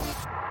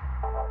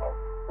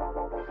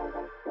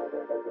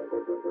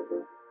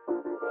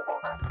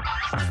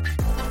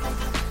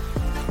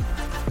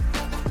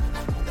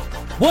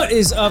What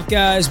is up,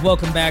 guys?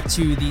 Welcome back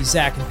to the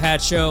Zach and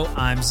Pat Show.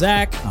 I'm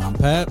Zach. I'm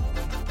Pat.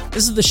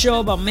 This is the show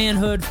about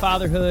manhood,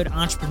 fatherhood,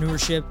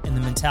 entrepreneurship, and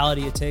the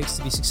mentality it takes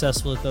to be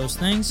successful at those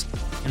things.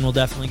 And we're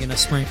definitely going to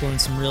sprinkle in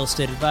some real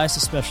estate advice,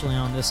 especially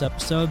on this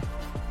episode.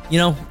 You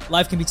know,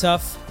 life can be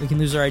tough. We can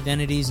lose our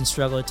identities and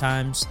struggle at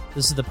times.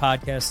 This is the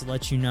podcast that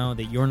lets you know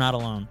that you're not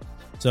alone.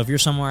 So if you're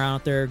somewhere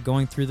out there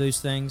going through those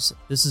things,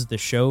 this is the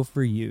show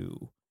for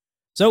you.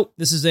 So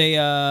this is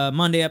a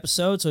Monday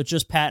episode, so it's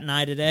just Pat and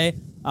I today.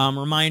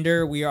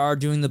 Reminder, we are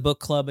doing the book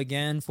club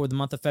again for the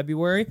month of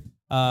February.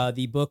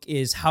 The book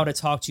is How to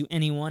Talk to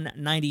Anyone,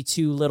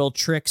 92 Little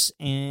Tricks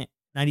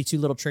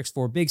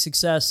for Big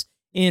Success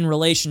in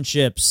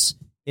Relationships.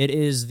 It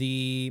is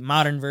the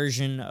modern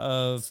version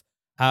of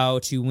How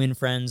to Win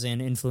Friends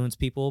and Influence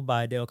People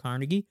by Dale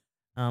Carnegie.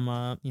 I'm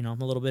a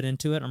little bit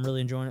into it. I'm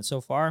really enjoying it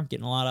so far. I'm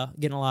getting a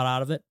lot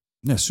out of it.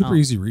 Yeah, super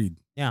easy read.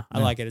 Yeah, I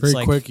like it. It's very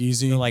like quick,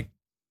 easy. They're like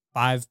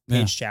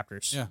 5-page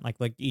chapters. Yeah.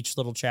 Like each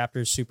little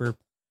chapter is super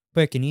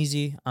quick and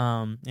easy.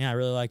 I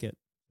really like it.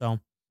 So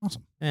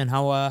awesome. And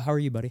how are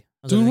you, buddy?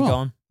 How's Doing everything well.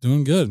 going?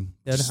 Doing good.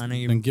 Good. Just I know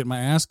you've been getting my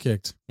ass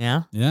kicked.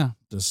 Yeah? Yeah.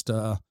 Just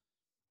got a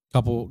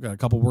couple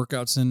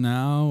workouts in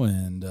now,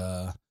 and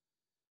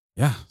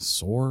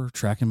sore,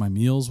 tracking my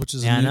meals, which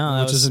is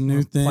a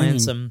new thing. Playing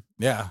some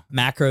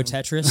macro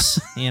Tetris,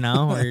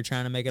 where you're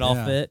trying to make it all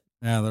fit.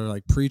 Yeah, they're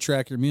like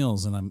pre-track your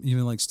meals, and I'm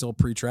even like still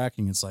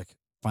pre-tracking. It's like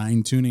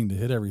fine tuning to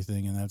hit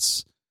everything, and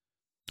that's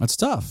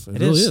tough. It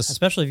really is,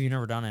 especially if you've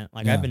never done it.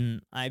 Like I've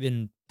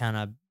been kind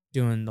of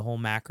doing the whole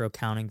macro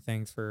counting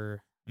thing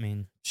for,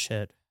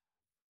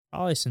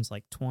 probably since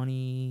like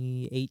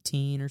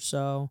 2018 or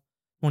so,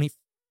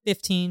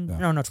 2015. Yeah.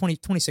 No,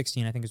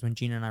 2016. I think is when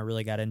Gina and I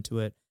really got into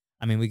it.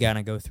 I mean, we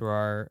gotta go through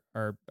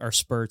our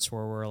spurts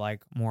where we're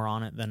like more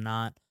on it than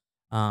not.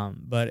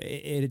 But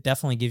it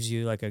definitely gives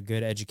you like a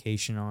good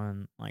education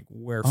on like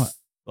where,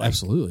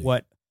 absolutely.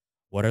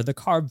 What are the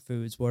carb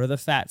foods? What are the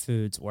fat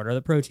foods? What are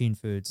the protein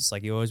foods? It's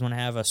like you always want to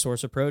have a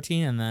source of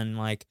protein, and then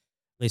like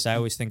at least I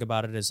always think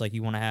about it as like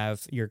you want to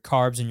have your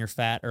carbs and your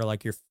fat are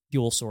like your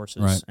fuel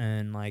sources, right.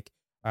 And like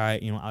all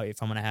right,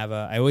 if I'm gonna have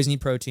I always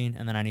need protein,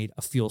 and then I need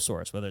a fuel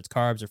source, whether it's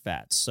carbs or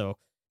fats. So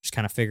just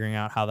kind of figuring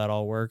out how that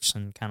all works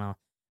and kind of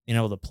being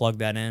able to plug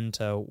that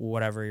into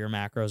whatever your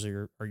macros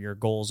or your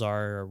goals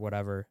are or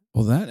whatever.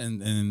 Well, that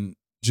and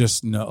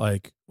just know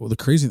the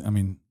crazy. I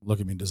mean, look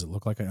at me. Does it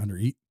look like I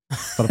undereat?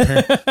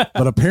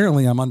 But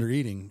apparently I'm under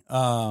eating.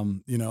 I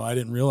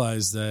didn't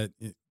realize that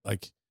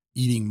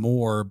eating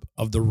more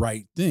of the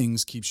right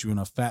things keeps you in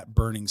a fat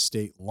burning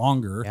state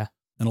longer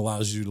and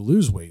allows you to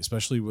lose weight,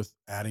 especially with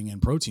adding in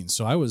protein.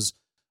 So I was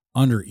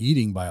under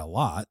eating by a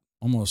lot,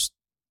 almost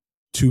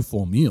 2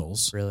 full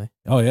meals. Really?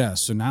 Oh yeah.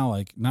 So now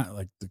not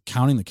like the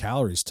counting the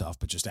calories tough,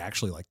 but just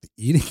actually like the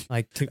eating,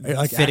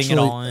 fitting it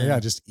all in. Yeah.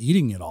 Just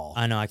eating it all.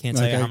 I know. I can't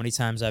tell you how many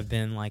times I've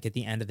been like at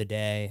the end of the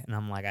day and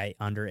I'm like, I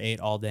underate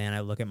all day, and I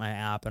look at my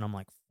app and I'm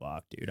like,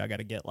 fuck dude, I got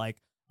to get like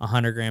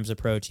 100 grams of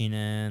protein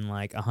in,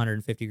 like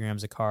 150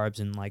 grams of carbs,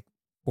 and like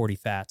 40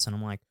 fats. And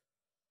I'm like,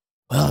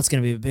 well, it's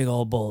going to be a big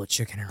old bowl of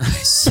chicken and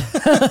rice.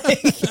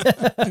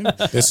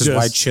 This is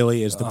why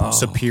chili is the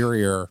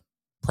superior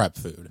prep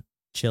food.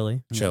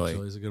 Chili is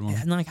a good one.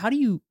 And like, how do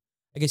you?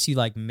 I guess you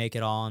like make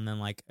it all, and then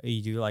like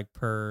you do like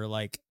per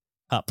like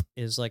cup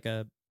is like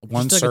a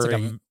one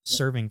serving. Like a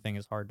serving thing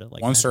is hard to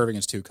like. One serving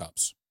is 2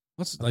 cups.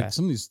 What's like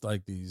some of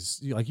these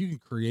you can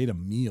create a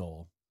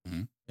meal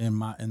in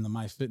the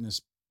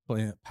MyFitnessPal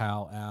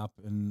app,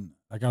 and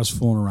like I was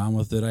fooling around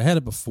with it. I had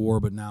it before,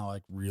 but now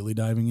like really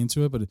diving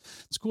into it. But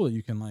it's cool that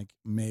you can like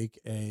make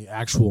a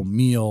actual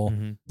meal,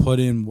 put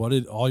in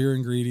all your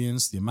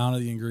ingredients, the amount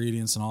of the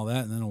ingredients, and all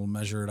that, and then it will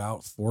measure it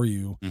out for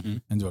you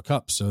into a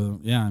cup. So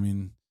yeah, I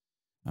mean,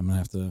 I'm gonna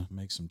have to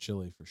make some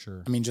chili for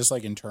sure. I mean, just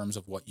like in terms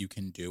of what you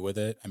can do with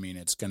it. I mean,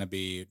 it's gonna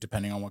be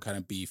depending on what kind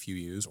of beef you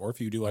use, or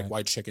if you do like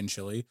white chicken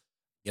chili.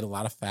 Get a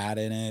lot of fat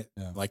in it.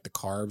 Yeah. Like the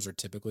carbs are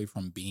typically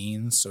from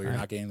beans, so you're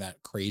not getting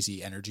that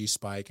crazy energy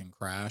spike and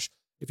crash.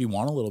 If you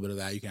want a little bit of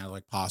that, you can add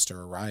like pasta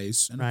or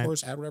rice, and of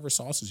course add whatever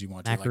sauces you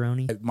want.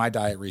 Macaroni. To. Like, my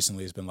diet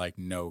recently has been like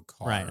no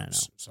carbs. Right, I know.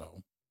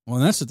 So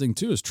and that's the thing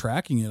too is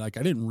tracking it. Like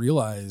I didn't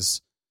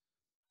realize,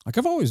 like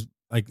I've always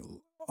like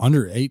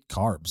under ate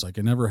carbs. Like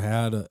I never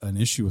had an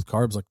issue with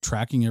carbs. Like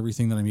tracking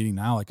everything that I'm eating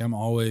now, like I'm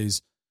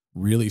always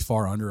really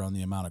far under on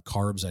the amount of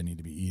carbs I need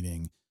to be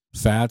eating.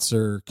 Fats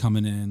are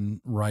coming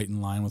in right in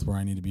line with where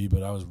I need to be,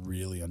 but I was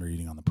really under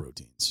eating on the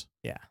proteins.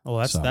 Yeah. Well,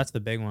 that's the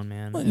big one,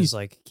 man. Is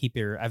like keep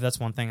that's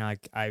one thing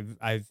like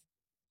I've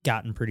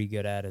gotten pretty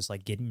good at is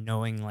like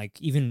knowing like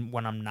even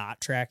when I'm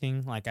not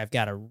tracking, like I've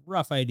got a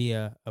rough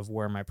idea of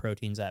where my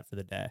protein's at for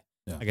the day.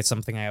 Yeah. Like it's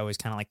something I always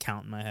kind of like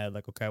count in my head.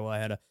 Like, okay, well I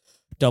had a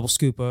double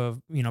scoop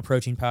of,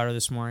 protein powder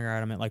this morning. All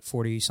right, I'm at like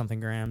 40 something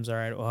grams. All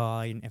right.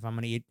 Well, if I'm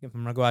going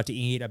to go out to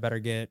eat, I better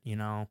get,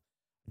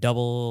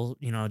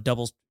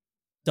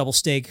 double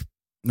steak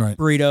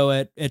burrito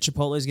at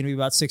Chipotle is going to be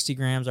about 60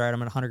 grams. All right,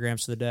 I'm at 100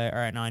 grams for the day. All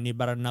right, now I need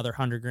about another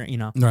 100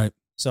 grams, Right.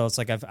 So it's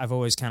like I've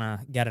always kind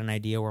of got an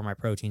idea where my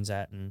protein's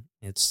at, and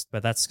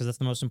but that's because that's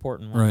the most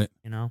important one, right?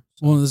 So.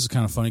 Well, this is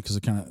kind of funny because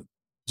it kind of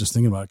just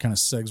thinking about it kind of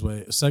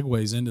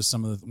segues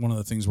into one of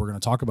the things we're going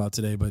to talk about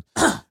today. But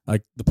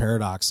like the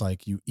paradox,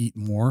 like you eat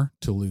more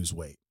to lose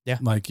weight. Yeah,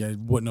 like I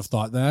wouldn't have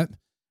thought that.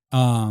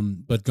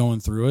 But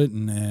going through it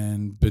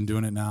and been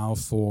doing it now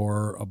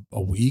for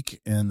a week,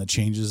 and the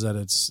changes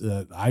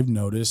that I've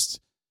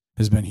noticed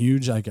has been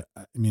huge. I've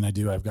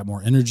got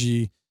more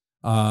energy,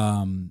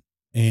 and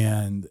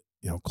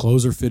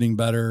clothes are fitting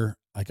better.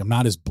 Like I'm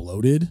not as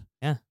bloated.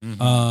 Yeah.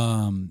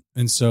 Mm-hmm.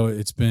 And so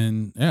it's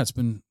been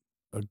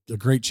a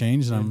great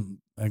change. And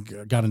I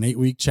got an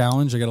 8-week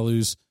challenge. I got to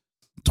lose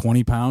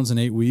 20 pounds in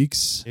 8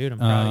 weeks. Dude, I'm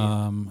proud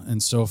of you.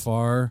 And so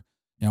far,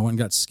 I went and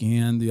got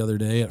scanned the other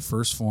day at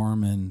First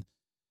Form, and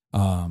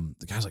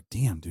the guy's like,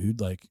 damn,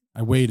 dude, like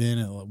I weighed in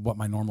at what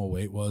my normal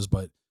weight was,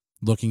 but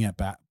looking at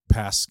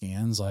past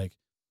scans, like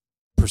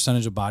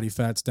percentage of body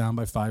fat's down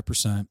by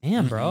 5%.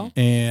 Damn, bro.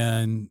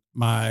 And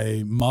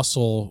my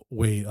muscle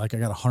weight, like I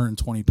got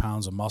 120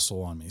 pounds of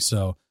muscle on me.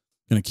 So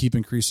going to keep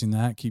increasing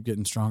that, keep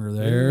getting stronger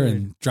there,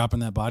 and dropping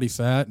that body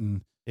fat.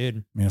 And dude,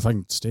 I mean, if I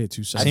can stay at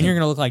 270, I think you're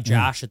going to look like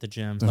Josh at the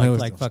gym,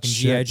 like fucking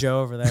G.I.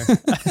 Joe over there.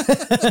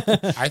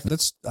 I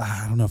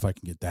don't know if I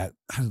can get that.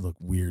 I look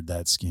weird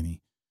that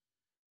skinny.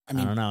 I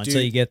don't know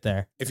until you get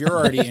there. If you're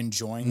already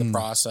enjoying the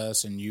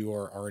process and you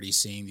are already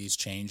seeing these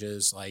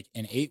changes, like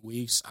in 8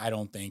 weeks, I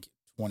don't think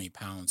 20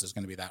 pounds is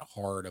going to be that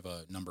hard of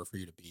a number for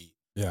you to beat.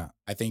 Yeah.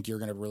 I think you're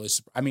going to really,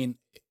 I mean,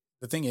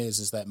 the thing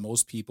is that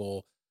most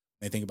people,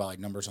 they think about like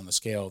numbers on the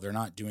scale, they're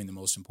not doing the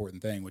most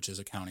important thing, which is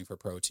accounting for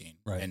protein.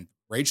 Right. And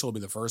Rachel will be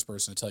the first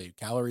person to tell you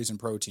calories and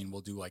protein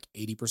will do like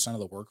 80% of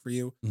the work for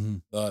you. Mm-hmm.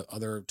 The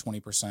other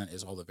 20%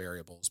 is all the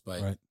variables.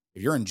 But right.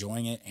 if you're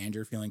enjoying it and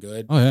you're feeling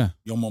good,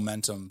 you'll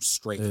momentum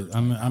straight through.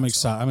 I'm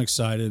excited. I'm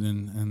excited,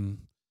 and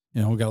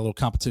we got a little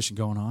competition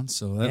going on,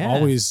 so that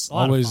always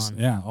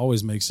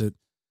makes it.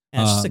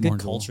 Yeah, it's just a good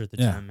culture at the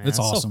gym, man. It's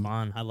awesome. So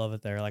fun. I love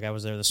it there. Like I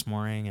was there this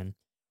morning, and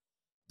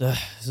this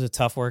is a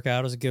tough workout.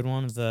 It was a good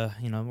one.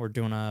 We're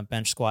doing a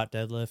bench squat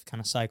deadlift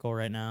kind of cycle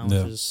right now, which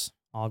is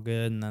all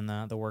good. And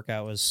then the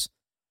workout was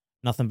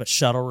nothing but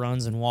shuttle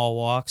runs and wall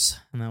walks,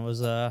 and that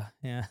was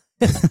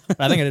But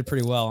I think I did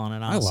pretty well on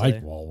it, honestly. I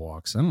like wall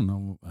walks. I don't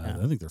know.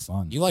 I think they're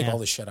fun. You like all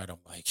the shit I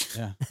don't like.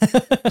 Yeah.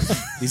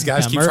 These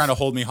guys keep trying to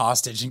hold me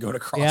hostage and go to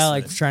CrossFit. Yeah,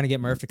 like trying to get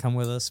Murph to come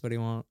with us, but he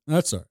won't.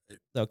 That's all right.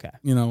 Okay.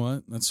 You know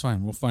what? That's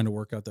fine. We'll find a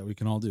workout that we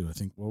can all do. I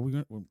think,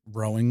 we're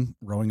rowing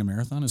a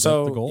marathon. Is that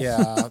the goal?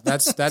 Yeah,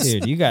 that's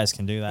dude, you guys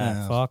can do that.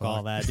 Yeah, fuck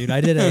all that. Dude, I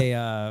did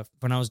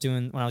when I was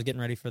getting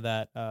ready for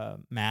that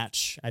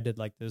match, I did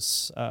like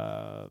this,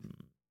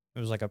 it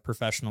was like a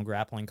professional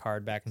grappling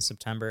card back in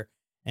September.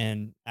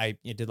 And I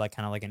did like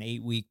kind of like an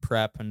 8-week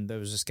prep, and there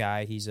was this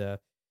guy. He's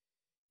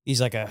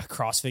like a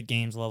CrossFit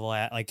Games level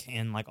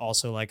and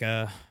also like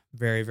a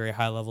very, very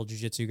high level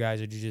jiu-jitsu guy.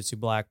 He's a jiu-jitsu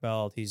black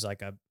belt. He's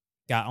like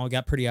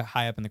got pretty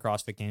high up in the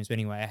CrossFit Games. But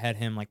anyway, I had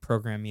him like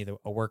program me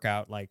a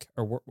workout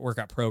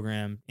workout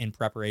program in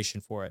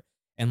preparation for it.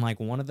 And like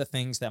one of the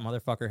things that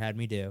motherfucker had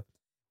me do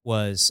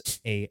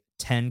was a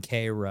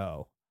 10K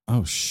row.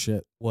 Oh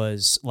shit!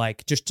 Was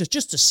like just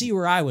to see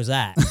where I was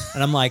at,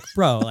 and I'm like,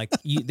 bro, like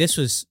you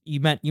didn't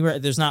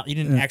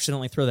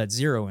accidentally throw that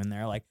 0 in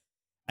there. Like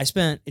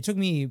it took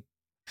me,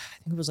 I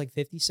think it was like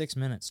 56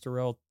 minutes to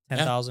row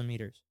 10,000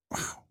 meters. Wow,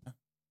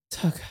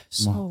 took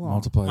so long.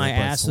 Multiply my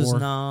ass 4. is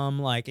numb.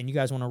 Like, and you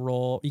guys want to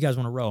row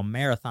a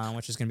marathon,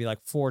 which is going to be like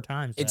 4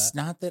 times. It's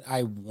not that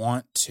I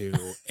want to.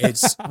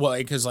 It's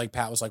because like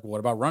Pat was like, well, what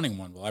about running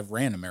one? Well, I've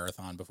ran a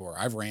marathon before.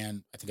 I've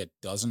ran I think a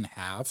dozen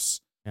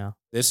halves. Yeah.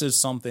 This is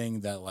something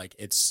that like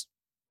it's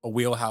a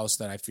wheelhouse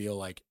that I feel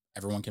like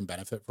everyone can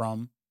benefit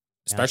from,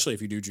 especially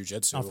if you do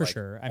jujitsu. Oh, for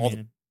sure.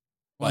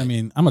 I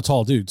mean, I'm a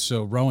tall dude,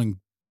 so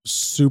rowing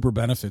super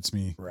benefits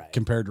me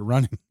compared to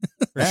running.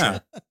 For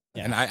sure.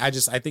 Yeah. And I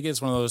think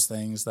it's one of those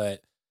things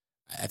that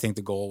I think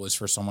the goal was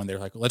for someone, they're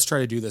like, let's try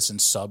to do this in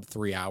sub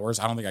 3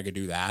 hours. I don't think I could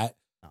do that.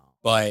 No.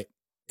 But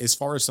as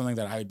far as something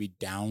that I would be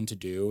down to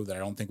do that I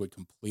don't think would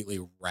completely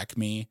wreck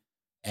me,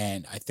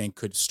 and I think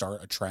could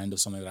start a trend of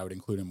something that I would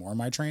include in more of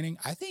my training,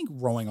 I think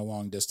rowing a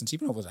long distance,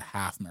 even if it was a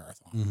half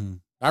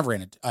marathon, I've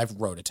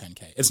rowed a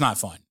 10K. It's not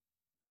fun,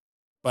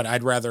 but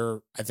I'd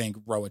rather, I think,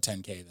 row a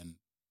 10K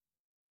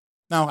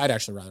I'd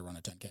actually rather run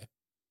a 10K.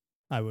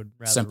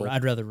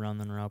 I'd rather run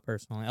than row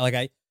personally.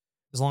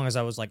 As long as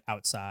I was like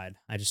outside,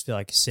 I just feel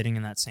like sitting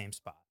in that same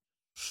spot.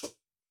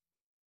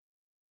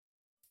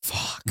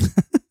 Fuck.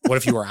 What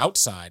if you were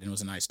outside and it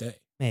was a nice day?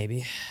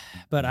 Maybe,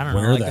 but I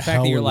don't know. Like the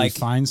fact that you're like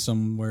find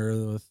somewhere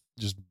with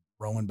just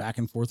rowing back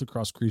and forth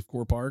across Creve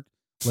Coeur Park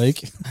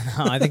Lake.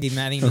 No, I think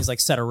he's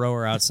like set a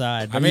rower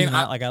outside. But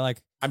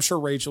I'm sure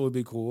Rachel would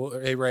be cool.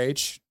 Hey,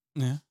 Rach.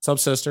 Yeah. What's up,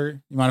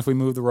 sister? You mind if we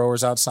move the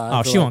rowers outside?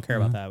 Oh, she won't care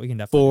about that. We can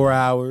definitely 4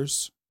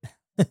 hours.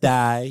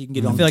 Die. You can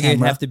get on. I feel like camera.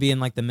 it'd have to be in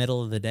like the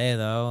middle of the day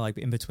though, like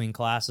in between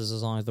classes,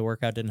 as long as the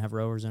workout didn't have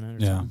rowers in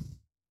it. Or something.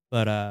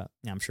 But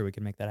I'm sure we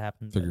could make that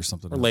happen. Figure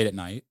something or out. Late at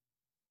night.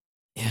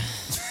 Yeah.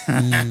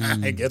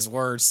 It gets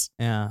worse.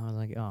 Yeah, I was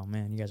like, oh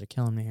man, you guys are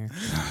killing me here.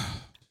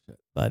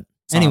 But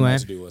it's not anyway, on my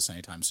to-do list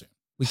anytime soon.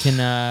 we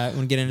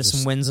can get into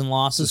some wins and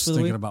losses Just for the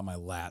thinking week. about my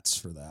lats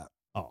for that.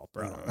 Oh,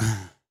 bro.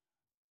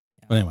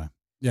 But anyway,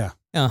 yeah.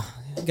 Yeah,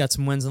 got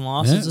some wins and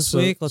losses this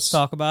week. Let's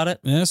talk about it.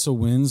 Yeah, so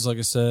wins, like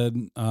I said,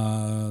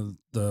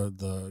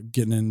 the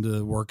getting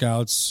into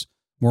workouts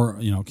more,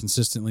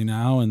 consistently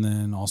now, and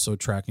then also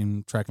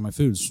tracking my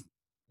foods.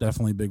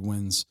 Definitely big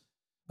wins.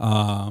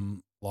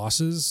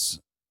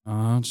 Losses,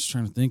 I'm just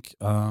trying to think.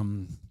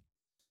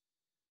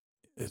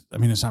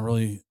 It's not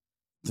really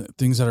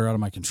things that are out of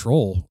my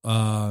control.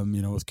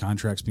 With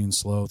contracts being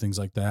slow, things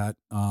like that.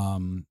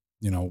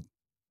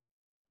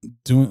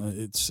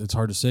 It's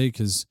hard to say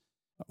because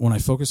when I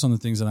focus on the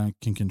things that I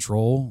can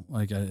control,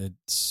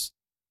 it's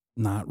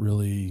not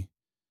really.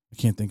 I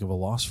can't think of a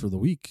loss for the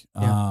week.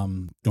 Yeah.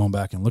 Going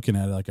back and looking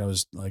at it, I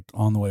was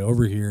on the way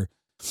over here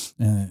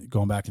and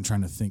going back and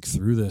trying to think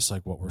through this,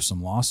 what were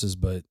some losses,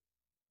 but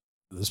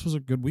this was a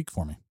good week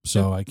for me.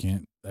 So I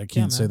can't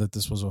say that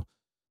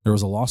there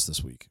was a loss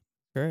this week.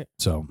 Great.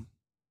 So,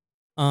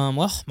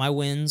 well, my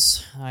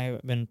wins,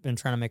 I've been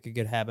trying to make a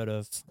good habit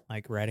of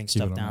writing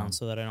stuff down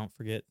so that I don't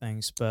forget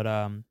things.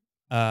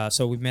 But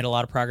so we've made a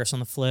lot of progress on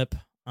the flip.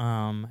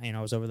 I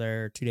was over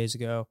there 2 days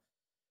ago.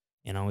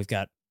 We've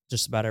got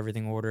just about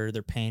everything ordered.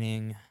 They're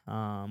painting,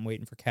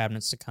 waiting for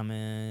cabinets to come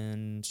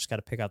in. Just got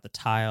to pick out the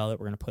tile that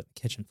we're going to put in the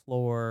kitchen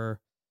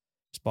floor.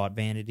 Just bought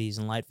vanities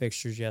and light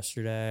fixtures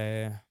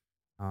yesterday.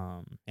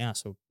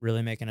 So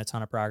really making a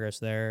ton of progress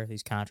there.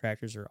 These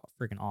contractors are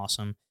freaking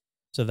awesome.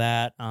 So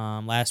that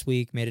last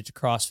week made it to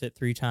CrossFit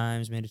 3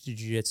 times, made it to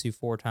Jiu-Jitsu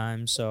 4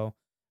 times. So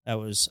that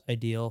was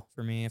ideal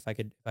for me. If I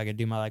could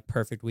do my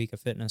perfect week of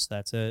fitness,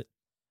 that's it.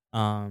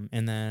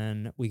 And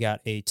then we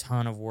got a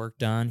ton of work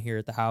done here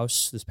at the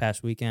house this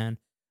past weekend.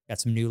 Got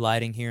some new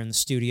lighting here in the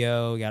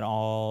studio. We got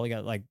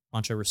a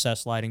bunch of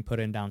recessed lighting put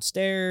in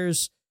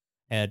downstairs.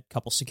 Had a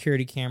couple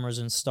security cameras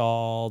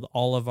installed.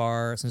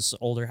 Since it's an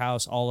older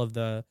house, all of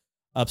the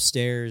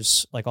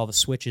upstairs, all the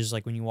switches,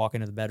 when you walk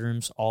into the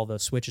bedrooms, all the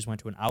switches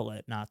went to an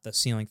outlet, not the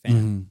ceiling fan.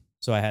 Mm-hmm.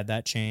 So I had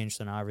that changed.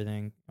 So now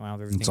everything's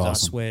awesome. on a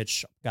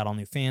switch. Got all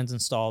new fans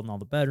installed in all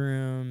the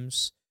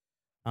bedrooms.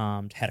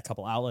 Had a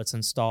couple outlets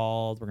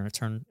installed. We're going to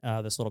turn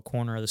this little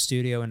corner of the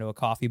studio into a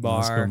coffee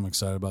bar. I'm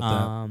excited about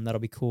that. That'll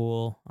be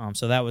cool.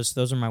 So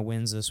those are my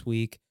wins this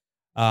week.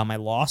 My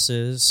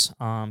losses,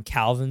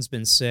 Calvin's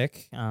been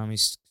sick.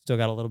 He's still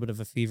got a little bit of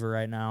a fever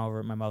right now over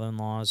at my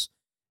mother-in-law's,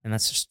 and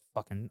that's just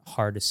fucking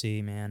hard to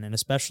see, man. And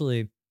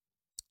especially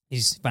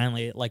he's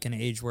finally at an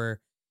age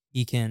where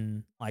he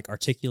can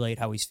articulate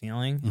how he's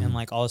feeling. Mm-hmm.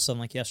 And all of a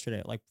sudden,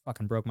 yesterday, it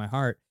fucking broke my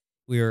heart.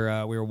 We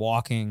were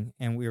walking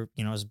and it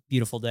was a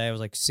beautiful day. It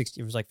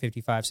was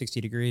 55,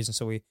 60 degrees. And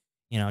so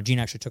Gene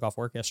actually took off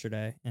work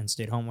yesterday and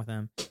stayed home with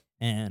him.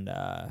 And,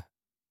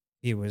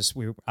 we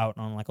were out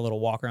on a little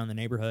walk around the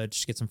neighborhood,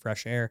 just get some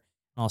fresh air.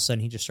 And all of a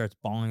sudden he just starts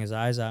bawling his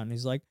eyes out and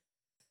he's like,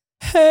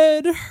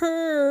 head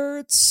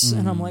hurts.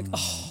 And I'm like,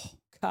 oh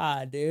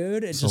God,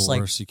 dude. It's just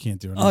worse. You can't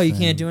do anything. Oh, you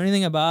can't do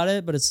anything about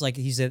it. But it's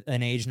he's at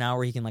an age now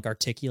where he can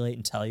articulate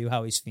and tell you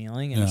how he's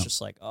feeling. And it's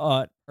just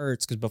oh, it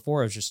hurts. Cause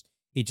before it was just,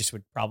 he just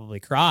would probably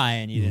cry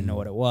and you didn't know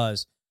what it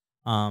was.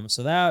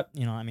 So that,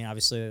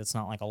 obviously it's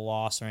not a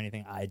loss or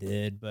anything I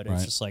did, but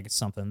it's just it's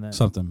something that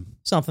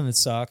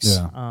sucks.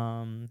 Yeah.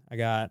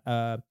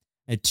 I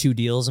had 2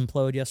 deals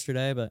implode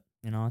yesterday, but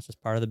it's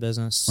just part of the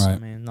business.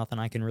 Right. Nothing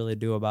I can really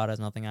do about it.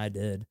 It's nothing I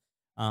did.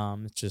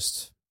 It's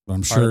just,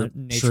 I'm sure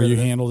you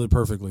handled it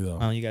perfectly though.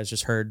 Well, you guys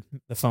just heard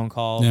the phone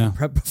call Yeah.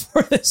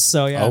 before this.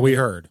 So yeah. Oh, we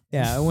heard.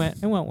 Yeah. It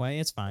went away.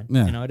 It's fine.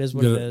 Yeah. It is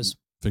what it is.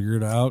 Figure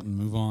it out and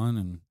move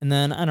on. And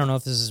then I don't know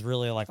if this is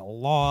really a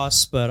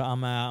loss, but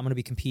I'm going to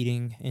be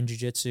competing in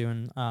jiu-jitsu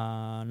and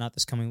not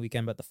this coming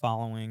weekend, but the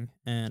following.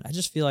 And I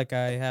just feel like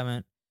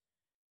I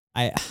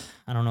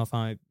don't know if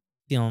I'm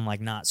feeling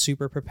not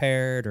super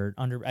prepared or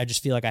I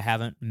just feel like I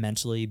haven't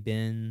mentally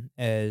been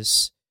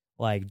as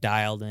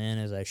dialed in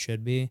as I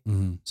should be.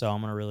 Mm-hmm. So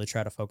I'm going to really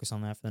try to focus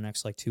on that for the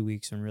next 2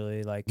 weeks and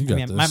really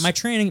this. my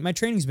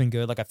training's been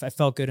good. I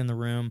felt good in the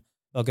room.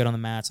 Felt good on the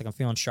mats. I'm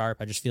feeling sharp.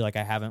 I just feel like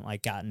I haven't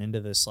gotten into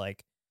this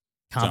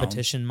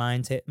competition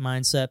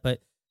mindset.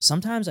 But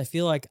sometimes I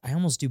feel like I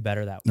almost do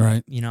better that way.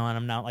 Right. And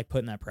I'm not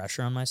putting that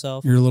pressure on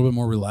myself. You're a little bit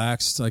more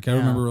relaxed. I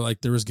remember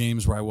there was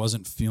games where I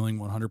wasn't feeling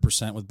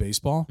 100% with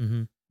baseball.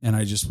 Mm-hmm. And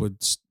I just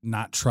would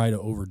not try to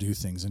overdo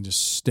things and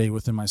just stay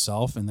within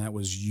myself. And that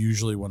was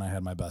usually when I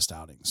had my best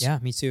outings. Yeah,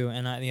 me too.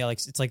 And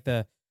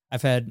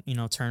I've had,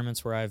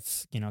 tournaments where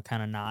I've,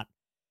 kind of not,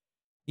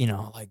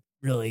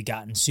 really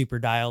gotten super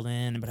dialed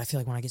in, but I feel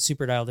like when I get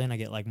super dialed in, I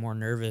get more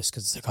nervous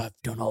because it's I've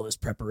done all this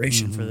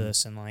preparation for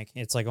this, and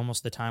it's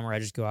almost the time where I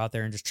just go out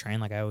there and just train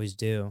like I always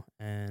do.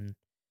 And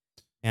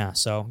yeah,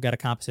 so got a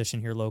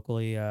competition here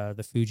locally,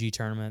 the Fuji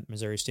tournament,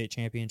 Missouri State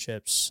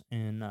Championships,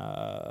 and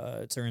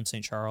it's in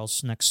St.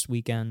 Charles next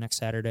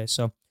Saturday.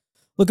 So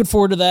looking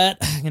forward to that.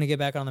 I'm gonna get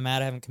back on the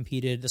mat. I haven't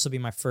competed. This will be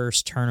my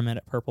first tournament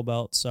at Purple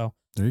Belt. So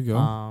there you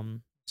go.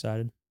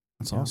 Excited.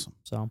 That's awesome.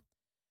 So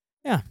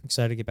yeah,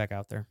 excited to get back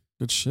out there.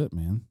 Good shit,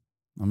 man.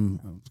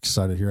 I'm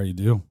excited to hear how you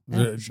do.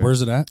 Yeah, sure.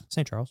 Where's it at?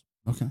 St. Charles.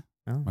 Okay.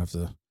 Oh. I have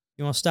to.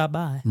 You want to stop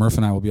by? Murph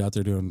and I will be out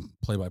there doing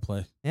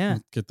play-by-play. Yeah.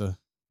 Get a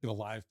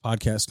live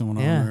podcast going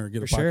on, or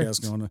get a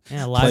podcast going.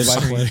 Yeah, live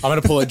play-by-play. I'm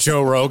gonna pull a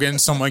Joe Rogan.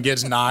 Someone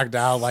gets knocked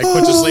out, like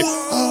put to sleep.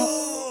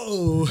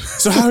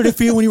 So how did it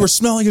feel when you were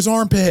smelling his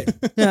armpit?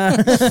 Like,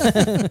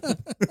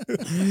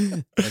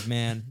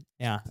 man,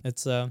 yeah,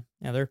 it's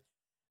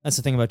that's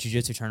the thing about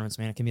jiu-jitsu tournaments,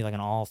 man. It can be like an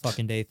all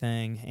fucking day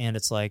thing, and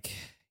it's like,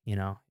 you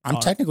know, I'm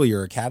technically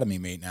your academy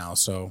mate now,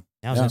 so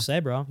I was gonna say,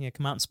 bro, yeah,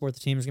 come out and support the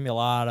team. There's gonna be a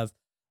lot of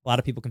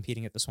people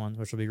competing at this one,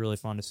 which will be really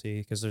fun to see,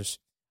 because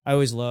I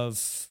always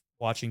love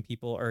watching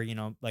people, or, you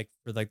know, like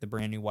for like the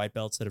brand new white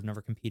belts that have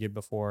never competed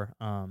before,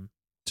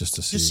 just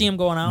to see them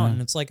going out,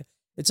 and it's like,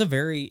 it's a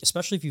very,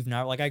 especially if you've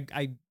not, like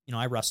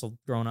I wrestled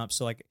growing up,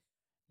 so like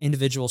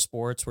individual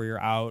sports where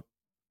you're out,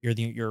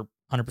 you're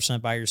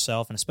 100% by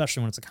yourself, and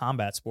especially when it's a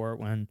combat sport,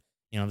 when,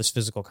 you know, there's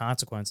physical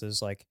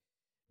consequences, like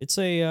it's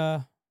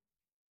a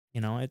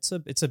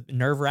it's a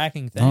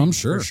nerve-wracking thing. I'm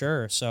sure. For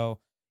sure. So,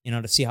 you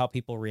know, to see how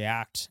people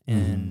react,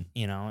 and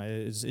you know,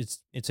 it's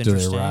interesting.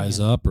 Do they rise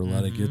up or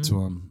let it get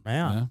to them?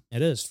 Yeah,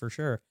 it is for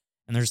sure.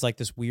 And there's like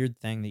this weird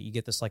thing that you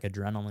get, this like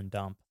adrenaline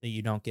dump that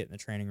you don't get in the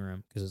training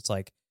room, because it's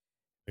like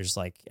there's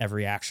like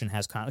every action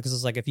has because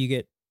it's like if you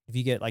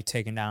get like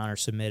taken down or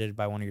submitted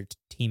by one of your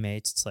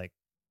teammates, it's like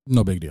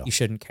no big deal. You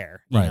shouldn't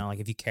care. You know, like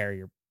if you care,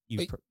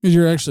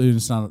 you're actually,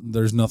 it's not,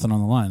 there's nothing on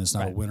the line. It's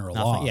not a win or a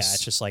loss. Yeah,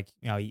 it's just like,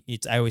 you know,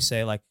 I always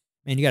say, like,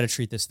 man, you got to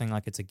treat this thing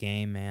like it's a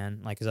game,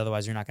 man. Like, because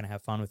otherwise you're not going to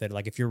have fun with it.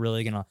 Like, if you're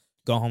really going to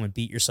go home and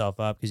beat yourself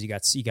up because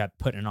you got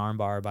put in an arm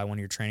bar by one of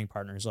your training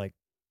partners, like,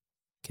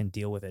 can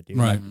deal with it, dude.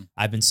 Right. Like,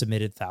 I've been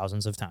submitted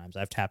thousands of times.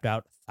 I've tapped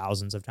out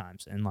thousands of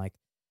times, and like,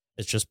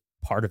 it's just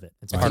part of it.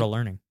 It's part of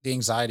learning. The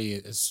anxiety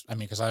is, I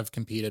mean, because I've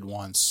competed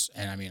once,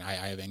 and I mean, I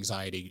have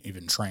anxiety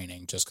even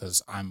training, just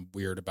because I'm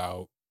weird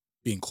about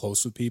being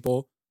close with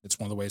people. It's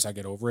one of the ways I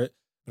get over it.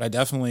 But I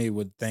definitely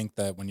would think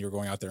that when you're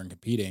going out there and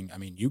competing, I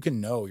mean, you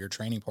can know your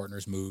training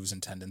partner's moves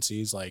and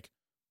tendencies. Like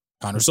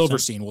Connor 100%.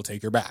 Silverstein will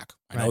take your back.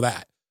 I know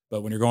that.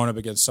 But when you're going up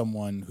against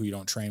someone who you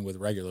don't train with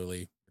regularly,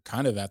 you're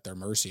kind of at their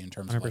mercy in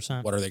terms of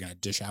like, what are they going to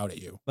dish out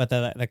at you. But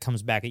that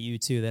comes back at you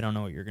too. They don't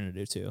know what you're going to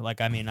do too.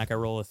 Like, I mean, like I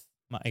roll with,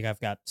 like I've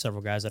got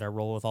several guys that I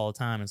roll with all the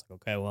time. It's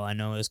like, okay, well, I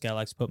know this guy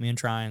likes to put me in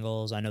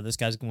triangles. I know this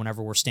guy's,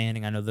 whenever we're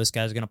standing, I know this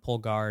guy's going to pull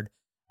guard.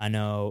 I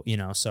know, you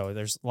know, so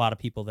there's a lot of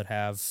people that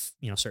have,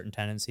 you know, certain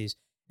tendencies.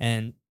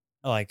 And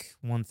like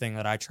one thing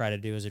that I try to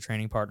do as a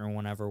training partner,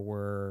 whenever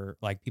we're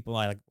like people,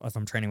 like if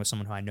I'm training with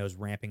someone who I know is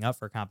ramping up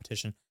for a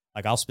competition,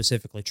 like I'll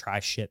specifically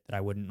try shit that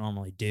I wouldn't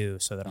normally do,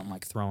 so that I'm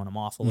like throwing them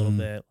off a little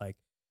bit. Like,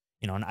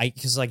 you know, and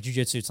because like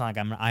jiu-jitsu, it's not like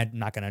I'm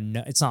not going to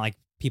know. It's not like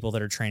people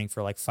that are training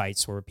for like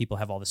fights where people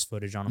have all this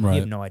footage on them. Right.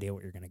 You have no idea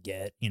what you're going to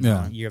get. You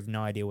know, you have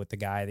no idea what the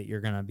guy that you're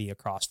going to be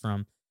across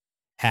from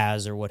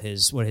has, or what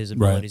his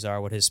abilities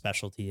are, what his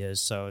specialty is.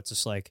 So it's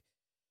just like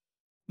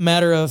a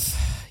matter of,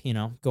 you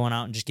know, going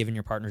out and just giving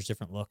your partners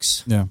different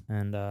looks. Yeah.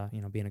 And,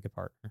 you know, being a good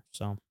partner.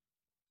 So,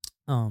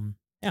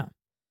 yeah,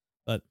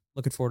 but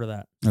looking forward to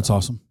that. That's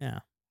awesome. Yeah.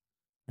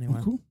 Anyway.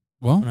 Well, cool.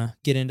 Well, I'm going to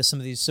get into some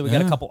of these. So we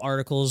got a couple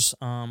articles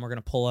we're going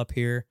to pull up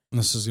here.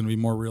 This is going to be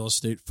more real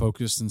estate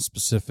focused and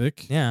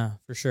specific. Yeah,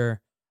 for sure.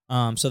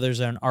 So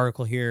there's an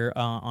article here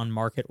on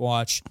Market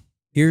Watch.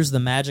 Here's the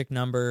magic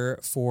number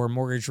for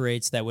mortgage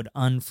rates that would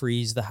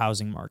unfreeze the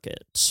housing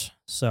market.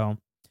 So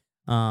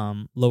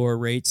lower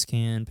rates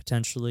can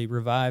potentially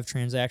revive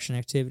transaction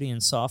activity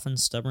and soften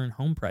stubborn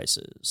home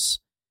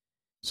prices.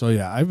 So,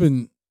 yeah,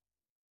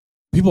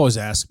 people always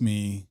ask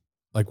me,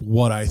 like,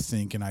 what I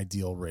think an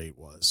ideal rate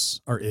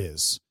was or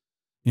is.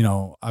 You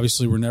know,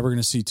 obviously, we're never going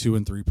to see 2%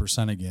 and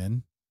 3%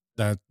 again.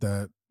 That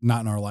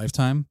not in our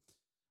lifetime.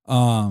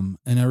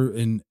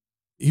 And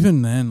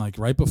even then, like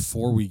right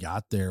before we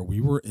got there,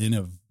 we were in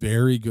a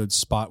very good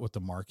spot with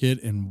the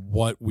market and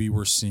what we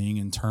were seeing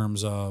in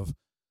terms of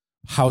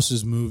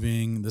houses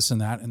moving, this and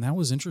that. And that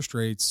was interest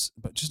rates,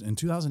 but just in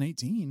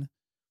 2018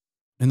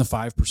 in the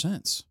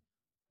 5%.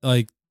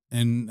 Like,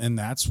 and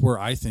that's where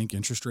I think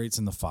interest rates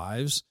in the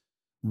 5s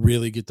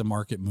really get the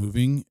market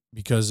moving,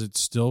 because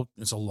it's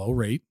a low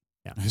rate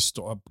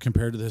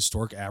compared to the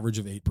historic average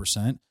of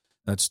 8%.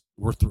 That's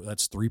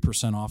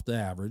 3% off the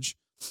average.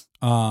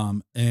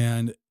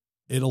 And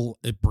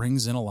it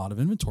brings in a lot of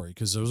inventory,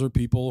 because those are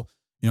people,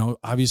 you know,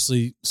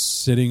 obviously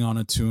sitting on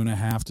a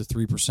 2.5% to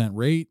 3%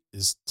 rate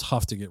is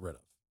tough to get rid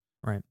of.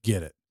 Right.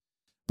 Get it.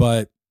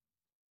 But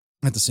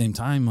at the same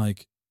time,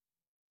 like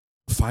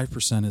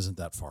 5% isn't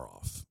that far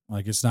off.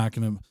 Like it's not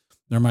going to,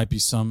 there might be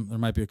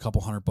a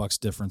couple $100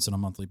 difference in a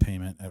monthly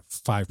payment at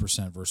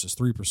 5% versus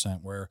 3%,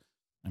 where,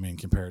 I mean,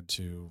 compared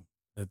to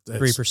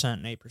 3%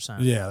 and 8%.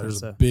 Yeah.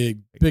 There's a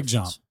big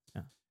jump.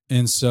 Yeah.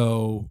 And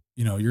so,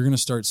 you know, you're going to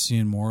start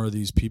seeing more of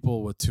these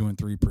people with 2% and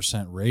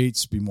 3%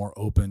 rates be more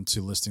open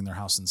to listing their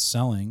house and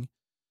selling,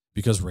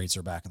 because rates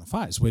are back in the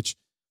 5s, which,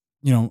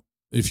 you know,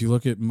 if you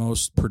look at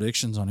most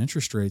predictions on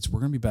interest rates,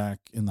 we're going to be back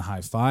in the high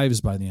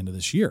 5s by the end of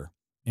this year,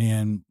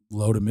 and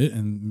low to mid,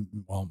 and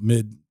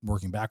mid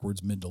working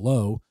backwards, mid to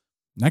low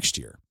next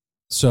year.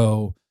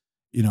 So,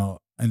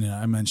 and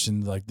I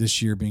mentioned like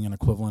this year being an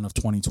equivalent of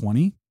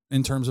 2020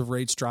 in terms of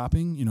rates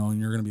dropping, and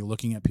you're going to be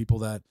looking at people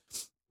that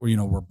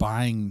were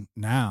buying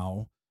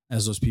now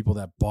as those people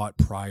that bought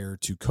prior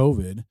to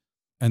COVID.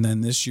 And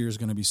then this year is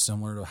going to be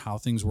similar to how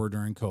things were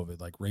during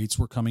COVID. Like rates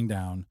were coming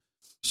down.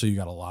 So you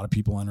got a lot of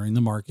people entering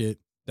the market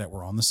that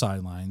were on the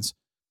sidelines,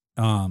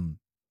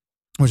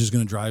 which is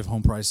going to drive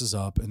home prices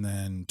up. And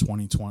then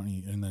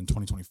 2020 and then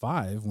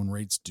 2025, when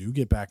rates do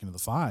get back into the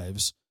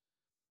fives,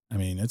 I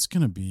mean, it's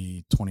going to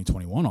be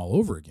 2021 all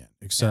over again,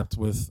 except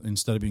with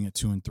instead of being at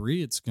 2 and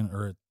 3, it's going to,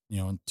 or,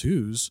 in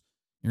twos,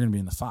 you're going to be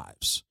in the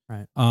fives.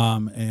 Right.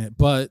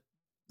 But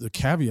the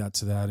caveat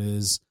to that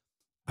is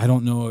I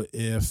don't know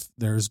if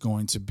there's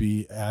going to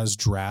be as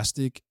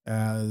drastic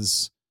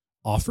as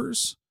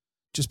offers,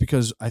 just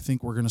because I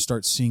think we're going to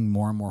start seeing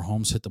more and more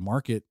homes hit the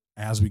market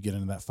as we get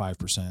into that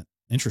 5%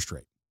 interest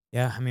rate.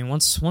 Yeah, I mean,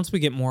 once we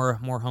get more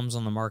homes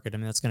on the market, I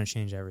mean, that's going to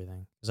change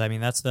everything. Because I mean,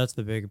 that's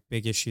the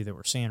big issue that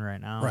we're seeing right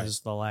now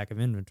is the lack of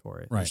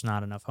inventory. Right. There's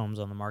not enough homes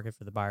on the market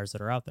for the buyers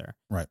that are out there.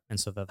 Right. And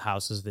so the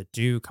houses that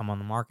do come on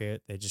the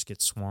market, they just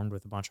get swarmed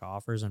with a bunch of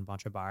offers and a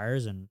bunch of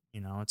buyers, and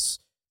it's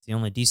the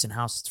only decent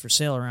house that's for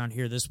sale around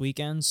here this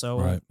weekend.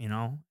 So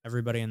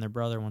everybody and their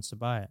brother wants to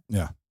buy it.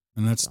 Yeah,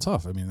 and that's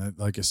tough. I mean,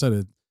 like I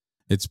said,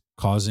 it's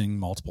causing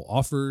multiple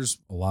offers,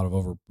 a lot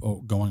of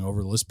going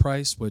over list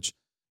price, which.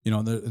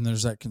 And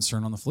there's that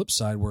concern on the flip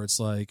side where it's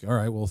like, all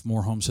right, well, if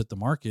more homes hit the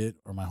market,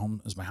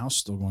 is my house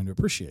still going to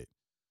appreciate?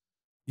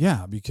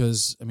 Yeah,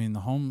 because I mean,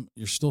 the home,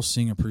 you're still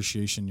seeing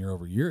appreciation year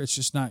over year. It's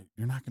just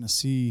you're not going to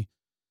see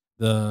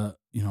the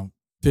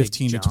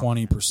 15 to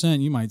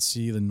 20%. You might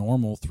see the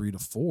normal 3 to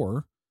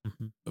 4,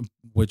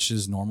 which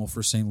is normal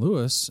for St.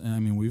 Louis. And I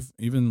mean, we've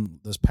even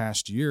this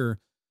past year,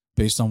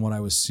 based on what I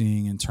was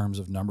seeing in terms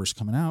of numbers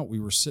coming out, we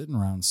were sitting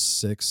around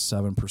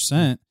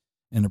 6-7%.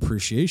 In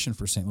appreciation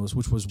for St. Louis,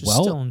 which was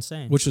still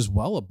insane, which is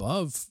well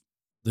above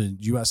the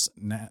U.S.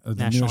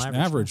 national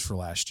average for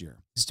last year.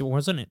 Still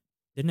wasn't it?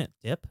 Didn't it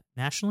dip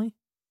nationally?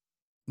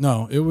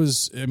 No, it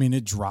was. I mean,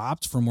 it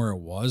dropped from where it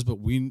was, but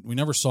we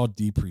never saw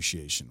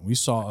depreciation. We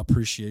saw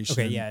appreciation.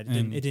 Okay, yeah,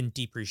 it didn't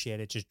depreciate.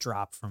 It just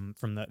dropped from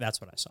the. That's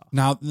what I saw.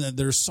 Now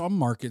there's some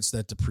markets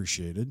that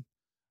depreciated,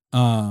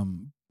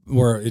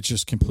 where it's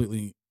just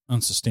completely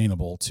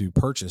unsustainable to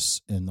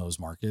purchase in those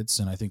markets,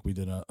 and I think we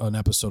did an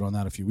episode on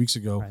that a few weeks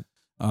ago. Right.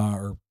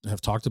 Or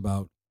have talked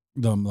about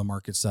the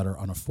markets that are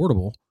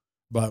unaffordable,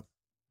 but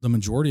the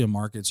majority of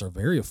markets are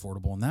very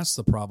affordable. And that's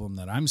the problem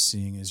that I'm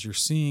seeing is you're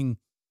seeing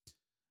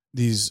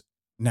these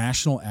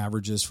national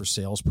averages for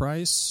sales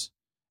price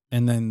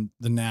and then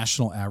the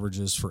national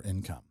averages for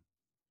income.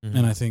 Mm-hmm.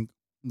 And I think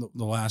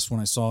the last one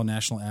I saw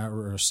national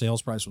average or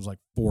sales price was like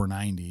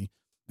 $490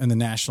 and the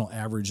national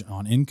average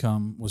on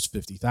income was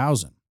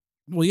 $50,000.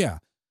 Well, yeah.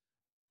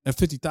 At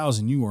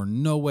 $50,000, you are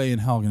no way in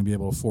hell going to be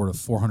able to afford a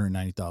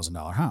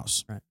 $490,000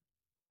 house. Right.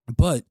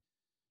 But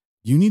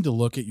you need to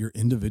look at your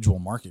individual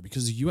market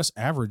because the U.S.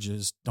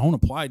 averages don't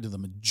apply to the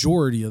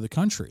majority of the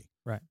country.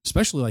 Right.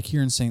 Especially like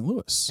here in St.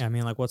 Louis. Yeah, I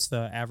mean, like what's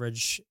the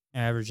average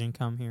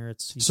income here?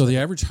 The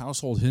average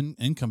household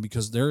income,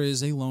 because there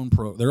is a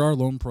there are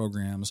loan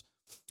programs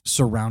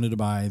surrounded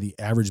by the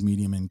average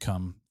medium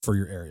income for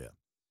your area.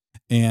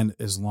 And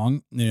as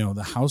long,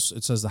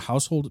 it says the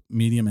household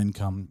medium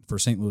income for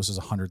St. Louis is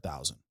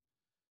 $100,000.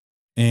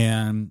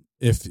 And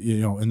if,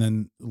 and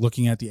then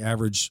looking at the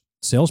average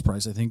sales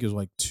price, I think is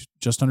like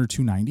just under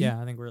 $290.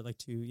 Yeah. I think we're at like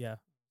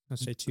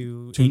let's say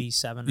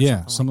 287.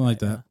 Yeah. Something like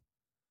that.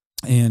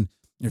 Yeah. And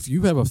if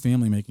you have a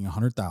family making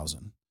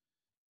 $100,000,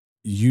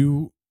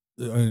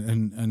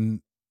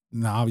 and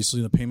now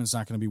obviously the payment's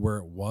not going to be where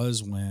it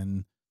was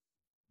when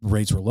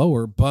rates were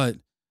lower, but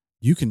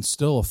you can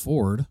still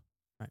afford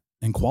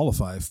and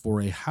qualify for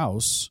a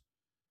house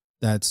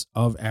that's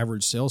of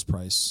average sales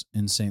price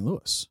in St.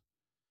 Louis.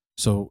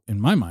 So in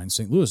my mind,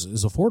 St. Louis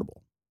is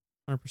affordable.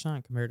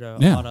 100% compared to a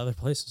lot of other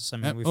places. I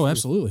mean,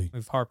 absolutely.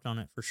 We've harped on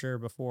it for sure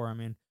before. I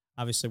mean,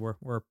 obviously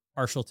we're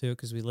partial to it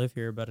because we live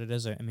here, but it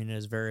is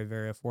very,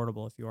 very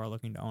affordable if you are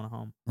looking to own a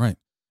home. Right.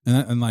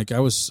 And like I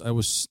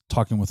was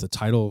talking with a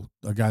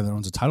guy that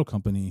owns a title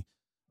company,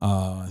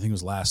 I think it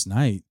was last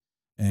night,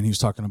 and he was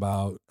talking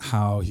about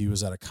how he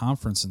was at a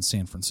conference in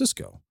San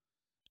Francisco.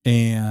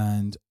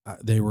 And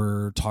they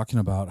were talking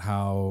about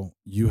how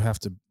you have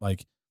to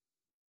like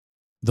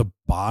the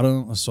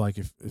bottom. So like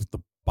if the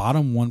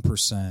bottom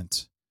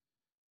 1%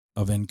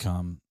 of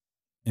income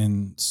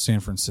in San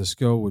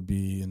Francisco would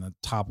be in the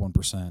top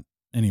 1%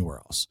 anywhere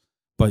else,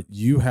 but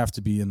you have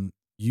to be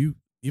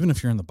even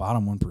if you're in the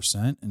bottom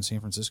 1% in San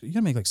Francisco, you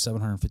gotta make like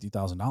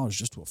 $750,000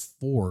 just to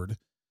afford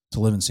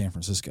to live in San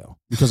Francisco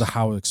because of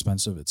how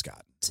expensive it's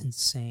gotten. It's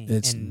insane.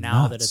 It's and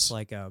now nuts. that it's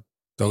like a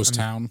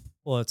town.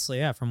 Well, it's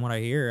from what I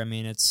hear, I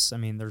mean,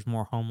 there's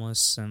more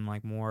homeless and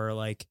like more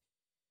like.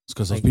 It's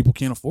because those people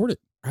can't afford it.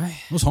 Right.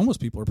 Those homeless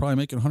people are probably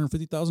making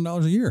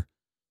 $150,000 a year.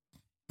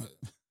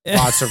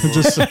 Lots of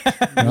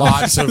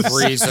lots of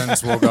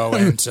reasons we'll go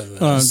into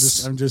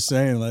this. I'm just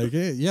saying, like,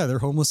 hey, yeah, they're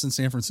homeless in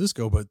San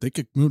Francisco, but they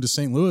could move to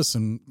St. Louis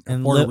and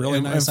afford a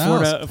really nice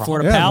house,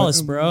 afford a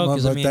palace, bro.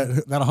 Because I mean,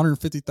 that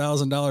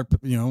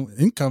 $150,000,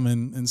 income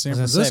in San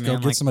Francisco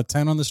gets them a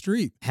 10 on the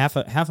street. Half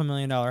a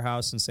 $1,000,000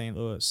 house in St.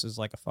 Louis is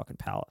like a fucking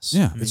palace.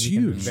 Yeah, it's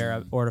huge.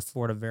 Or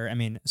afford a very, I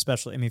mean,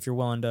 especially, I mean, if you're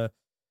willing to,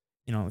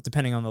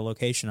 depending on the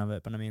location of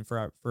it, but I mean,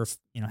 for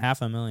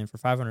 $500,000 for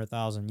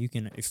 500,000, you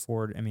can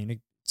afford. I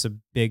mean, it's a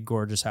big,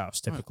 gorgeous house.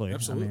 Typically,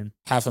 absolutely. I mean,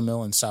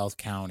 $500,000 in South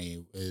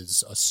County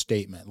is a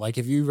statement. Like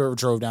if you've ever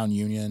drove down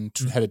Union,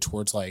 headed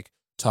towards like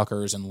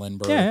Tucker's and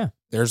Lindbergh,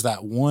 there's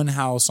that one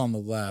house on the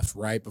left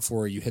right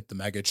before you hit the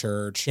mega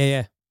church.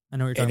 Yeah. I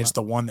know what you're talking about. And it's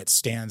the one that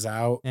stands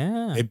out.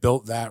 Yeah, they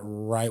built that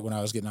right when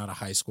I was getting out of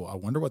high school. I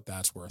wonder what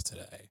that's worth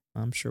today.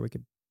 I'm sure we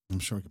could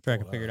try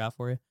to figure it out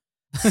for you.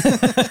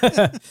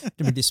 Let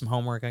me do some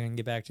homework. I can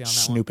get back to you on that.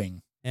 Snooping.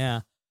 One.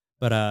 Yeah.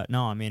 But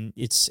no, I mean,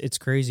 it's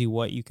crazy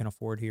what you can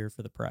afford here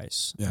for the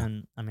price. Yeah.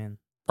 And I mean,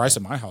 price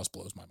of my house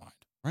blows my mind.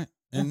 Right.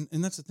 And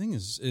that's the thing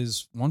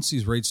is once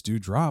these rates do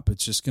drop,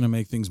 it's just going to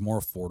make things more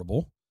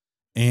affordable,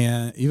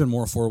 and even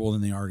more affordable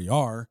than they already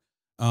are.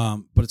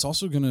 But it's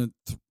also going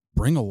to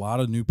bring a lot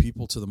of new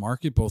people to the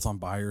market, both on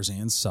buyers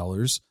and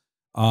sellers.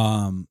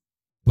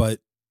 But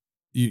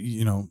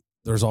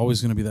there's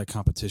always going to be that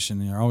competition,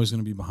 and you're always going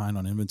to be behind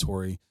on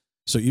inventory.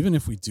 So even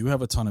if we do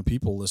have a ton of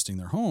people listing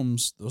their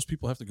homes, those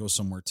people have to go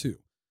somewhere too.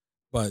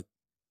 But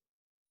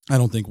I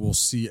don't think we'll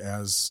see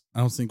as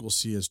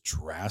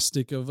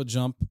drastic of a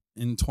jump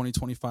in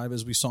 2025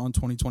 as we saw in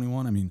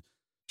 2021. I mean,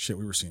 shit,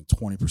 we were seeing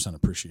 20%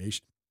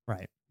 appreciation.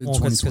 Right. Well,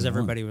 because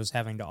everybody was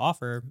having to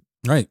offer.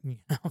 Right.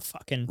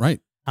 Fucking.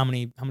 Right. How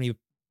many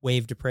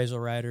waived appraisal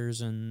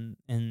riders and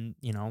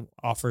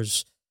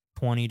offers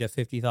 $20,000 to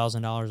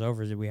 $50,000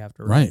 over did we have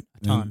to write?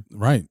 A ton.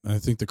 Right. I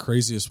think the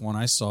craziest one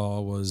I saw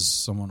was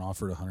someone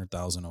offered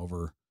 $100,000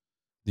 over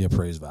the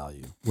appraised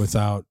value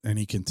without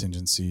any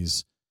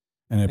contingencies.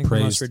 And I think the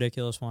most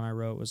ridiculous one I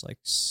wrote was like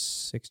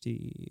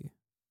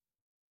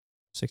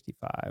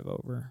 65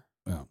 over.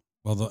 Yeah.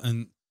 Well,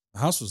 the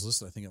house was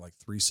listed, I think, at like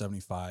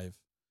 375,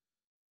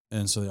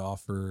 and so they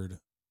offered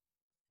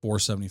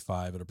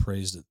 475. It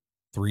appraised at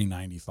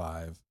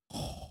 395.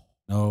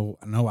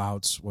 No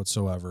outs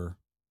whatsoever.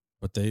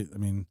 But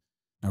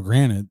now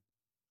granted,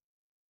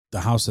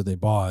 the house that they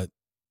bought,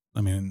 I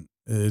mean,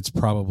 it's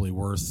probably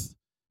worth.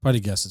 If I had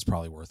to guess, it's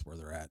probably worth where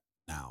they're at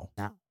now.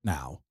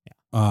 Now. Yeah.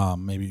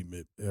 Maybe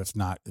if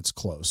not, it's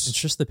close. It's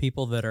just the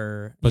people that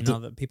are,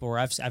 the people where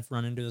I've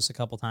run into this a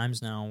couple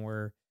times now,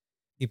 where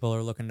people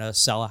are looking to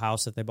sell a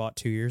house that they bought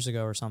 2 years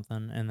ago or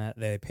something, and that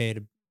they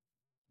paid,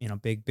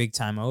 big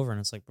time over, and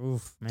it's like,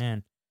 oof,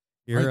 man,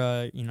 you're,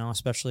 right.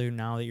 Especially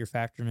now that you're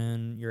factoring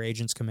in your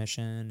agent's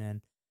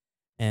commission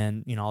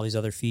and all these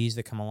other fees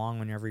that come along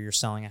whenever you're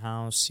selling a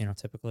house.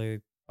 Typically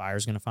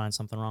buyer's going to find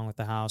something wrong with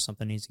the house,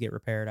 something needs to get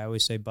repaired. I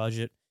always say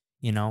budget,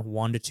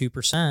 1% to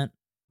 2%.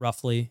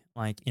 Roughly,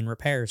 like in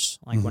repairs,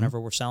 like whenever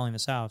we're selling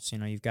this house,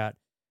 you've got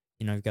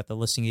the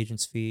listing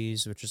agent's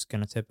fees, which is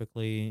going to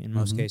typically, in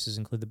most cases,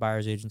 include the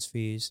buyer's agent's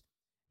fees,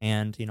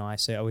 and I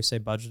always say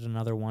budget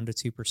another 1%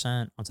 to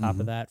 2% on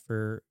top of that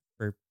for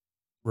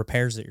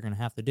repairs that you're going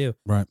to have to do.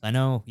 Right. I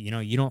know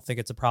you don't think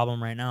it's a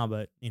problem right now,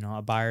 but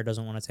a buyer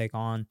doesn't want to take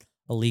on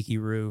a leaky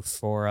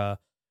roof or a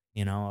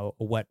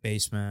wet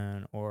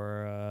basement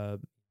or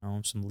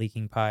some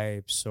leaking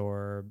pipes,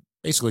 or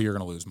basically you're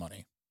going to lose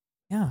money.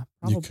 Yeah,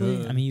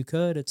 probably. I mean, you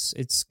could.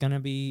 It's going to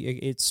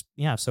be.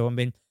 So I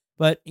mean,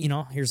 but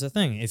here's the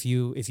thing: if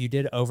you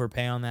did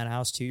overpay on that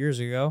house 2 years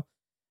ago,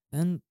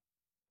 then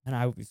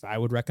I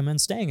would recommend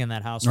staying in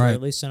that house for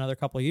at least another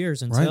couple of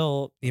years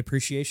until the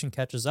appreciation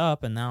catches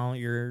up, and now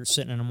you're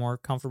sitting in a more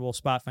comfortable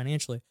spot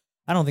financially.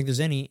 I don't think there's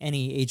any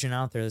agent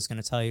out there that's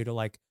going to tell you to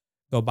like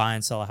go buy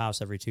and sell a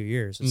house every 2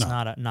 years. It's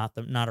not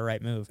a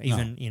right move.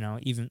 Even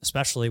even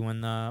especially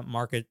when the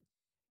market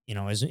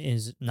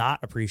is not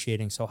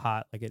appreciating so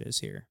hot like it is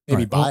here.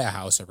 Maybe buy a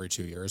house every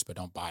 2 years, but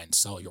don't buy and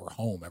sell your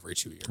home every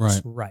 2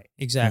 years. Right.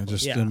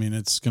 Exactly. I mean,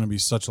 it's going to be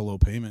such a low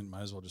payment.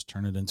 Might as well just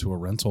turn it into a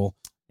rental.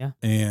 Yeah.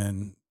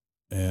 And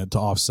to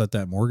offset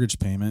that mortgage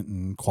payment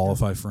and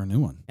qualify for a new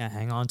one. Yeah.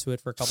 Hang on to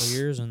it for a couple of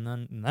years and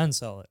then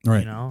sell it.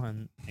 Right.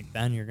 And like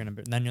then you're going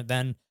to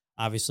then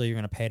obviously you're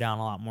going to pay down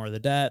a lot more of the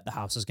debt. The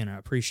house is going to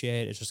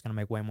appreciate. It's just going to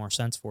make way more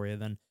sense for you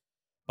than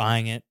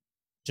buying it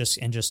just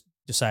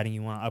deciding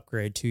you want to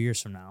upgrade 2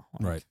 years from now.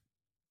 Right.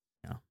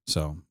 Yeah.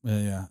 So,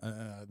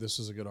 this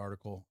is a good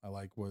article.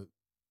 I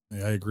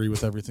agree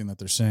with everything that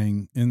they're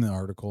saying in the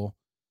article.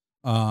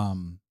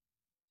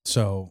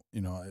 So,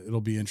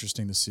 it'll be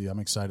interesting to see. I'm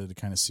excited to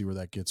kind of see where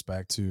that gets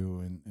back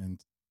to. And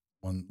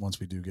once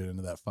we do get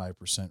into that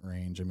 5%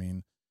 range, I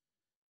mean,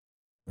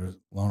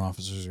 loan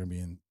officers are going to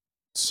be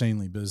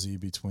insanely busy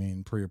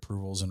between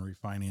pre-approvals and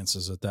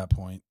refinances at that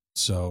point.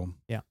 So,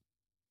 yeah,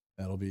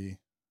 it'll be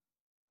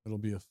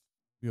a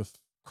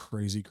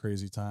crazy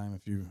time.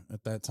 If you've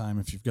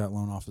got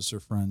loan officer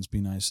friends,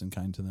 be nice and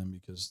kind to them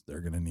because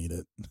they're going to need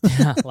it.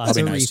 Lots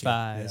of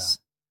refis.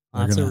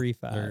 Lots of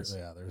refis.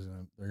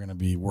 They're gonna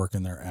be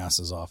working their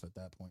asses off at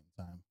that point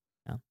in time.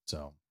 Yeah. So,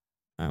 all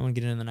right, want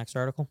to get into the next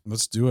article?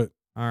 Let's do it.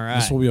 All right.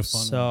 This will be a fun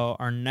one. So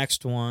our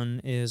next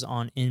one is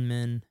on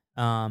Inman.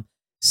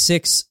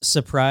 6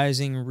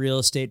 surprising real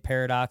estate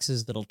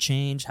paradoxes that'll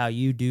change how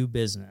you do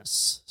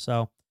business.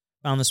 So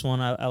found this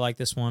one. I like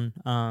this one.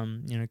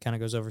 It kind of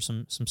goes over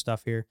some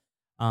stuff here.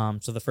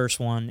 So the first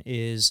one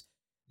is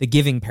the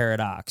giving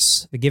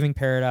paradox. The giving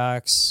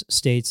paradox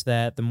states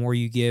that the more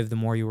you give, the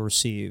more you will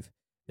receive.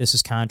 This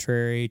is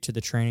contrary to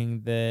the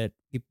training that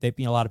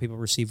a lot of people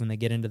receive when they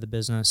get into the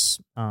business.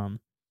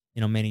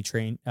 Many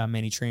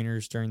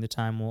trainers during the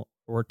time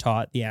were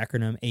taught the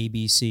acronym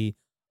ABC,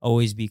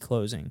 always be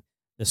closing.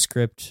 The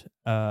script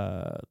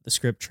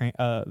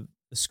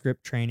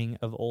training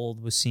of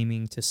old was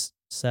seeming to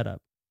set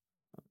up.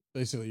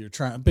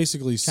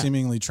 Basically,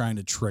 seemingly trying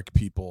to trick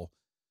people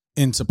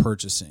into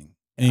purchasing,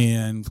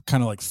 and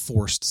kind of like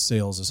forced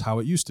sales is how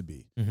it used to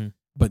be. Mm-hmm.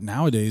 But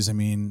nowadays, I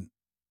mean,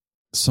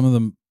 some of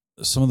the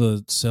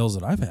sales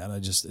that I've had,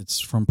 it's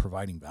from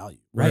providing value.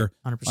 Right, where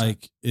 100%.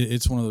 Like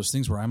it's one of those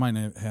things where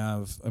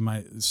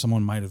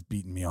someone might have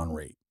beaten me on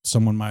rate,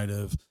 someone might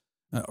have,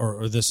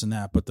 or this and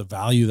that, but the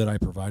value that I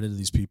provided to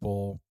these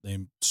people, they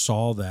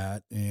saw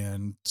that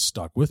and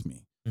stuck with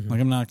me. Mm-hmm. Like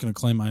I'm not going to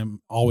claim I'm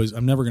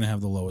never going to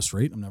have the lowest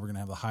rate. I'm never going to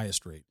have the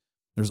highest rate.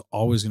 There's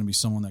always going to be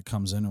someone that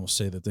comes in and will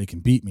say that they can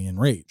beat me in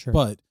rate. Sure.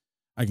 But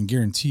I can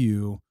guarantee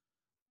you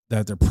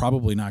that they're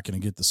probably not going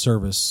to get the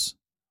service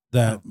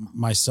that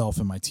myself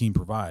and my team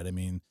provide. I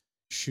mean,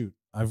 shoot,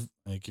 I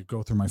could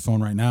go through my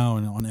phone right now,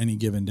 and on any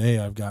given day,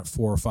 I've got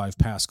 4 or 5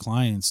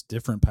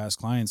 different past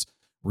clients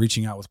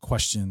reaching out with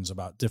questions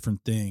about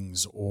different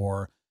things,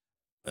 or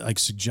like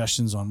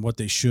suggestions on what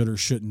they should or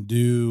shouldn't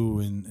do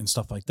and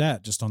stuff like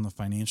that, just on the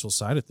financial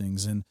side of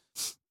things. And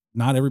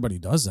not everybody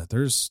does that.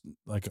 There's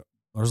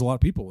a lot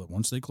of people that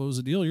once they close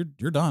the deal,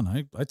 you're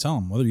done. I tell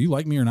them, whether you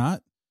like me or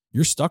not,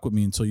 you're stuck with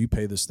me until you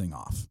pay this thing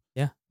off.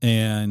 Yeah.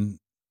 And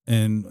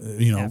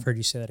I've heard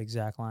you say that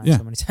exact line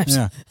so many times.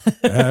 Yeah.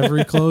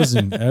 Every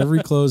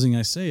closing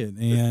I say it.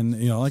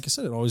 And, like I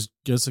said, it always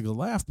gets a good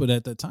laugh. But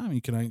at that time,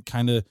 you can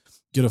kind of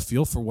get a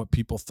feel for what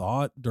people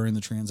thought during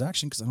the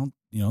transaction. Cause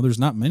there's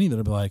not many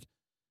that'll be like,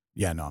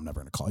 yeah, no, I'm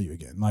never going to call you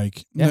again.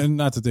 Like,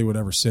 not that they would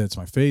ever say it to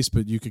my face,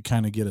 but you could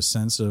kind of get a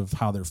sense of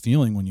how they're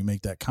feeling when you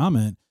make that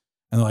comment.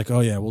 And they're like, oh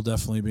yeah, we'll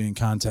definitely be in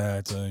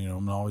contact. I'm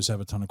going to always have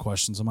a ton of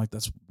questions. I'm like,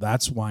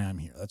 that's why I'm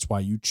here. That's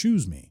why you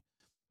choose me.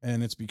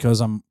 And it's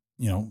because I'm,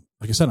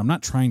 like I said, I'm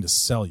not trying to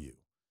sell you.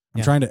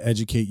 I'm trying to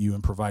educate you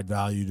and provide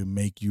value to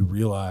make you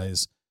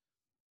realize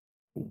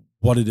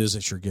what it is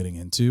that you're getting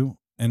into.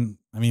 And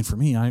I mean, for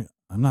me, I'm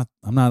not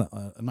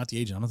the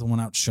agent. I'm not the one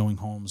out showing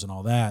homes and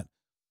all that.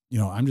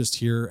 I'm just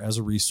here as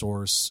a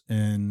resource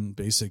and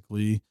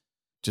basically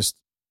just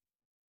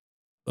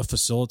a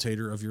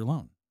facilitator of your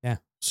loan. Yeah.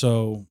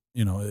 So,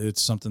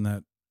 it's something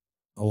that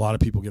a lot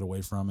of people get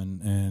away from,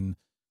 and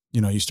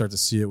you start to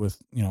see it with,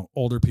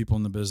 older people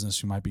in the business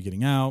who might be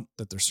getting out,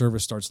 that their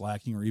service starts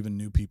lacking, or even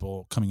new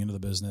people coming into the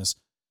business,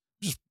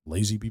 just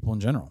lazy people in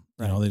general.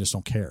 Right. They just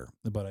don't care.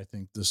 But I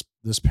think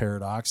this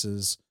paradox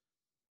is,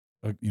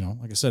 like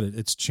I said,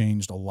 it's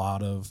changed a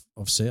lot of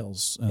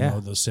sales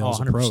and the sales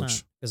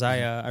approach. Because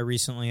I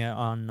recently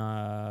on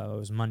it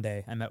was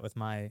Monday, I met with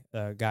my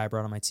guy I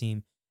brought on my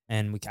team,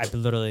 and I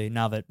literally,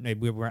 now that I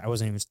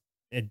wasn't even,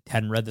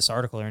 hadn't read this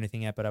article or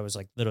anything yet, but I was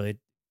like, literally, it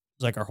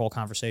was like our whole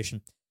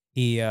conversation.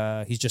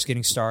 He's just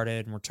getting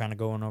started, and we're trying to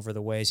go over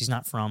the ways. He's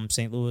not from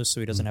St. Louis, so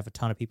he doesn't have a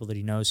ton of people that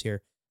he knows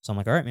here. So I'm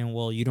like, all right, man,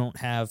 well, you don't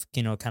have,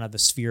 kind of the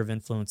sphere of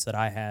influence that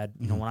I had,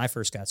 when I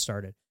first got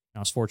started. And I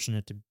was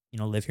fortunate to,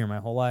 live here my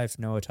whole life,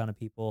 know a ton of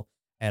people.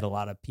 I had a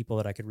lot of people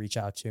that I could reach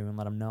out to and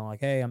let them know, like,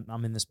 hey,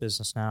 I'm in this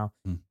business now.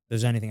 If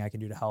there's anything I can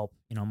do to help,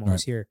 I'm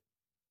always here.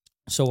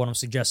 So what I'm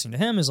suggesting to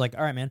him is like,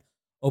 all right, man,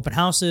 open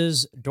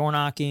houses, door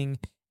knocking,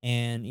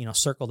 and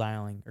circle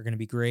dialing are going to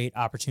be great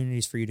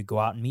opportunities for you to go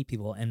out and meet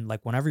people. And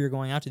like whenever you're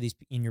going out to these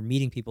and you're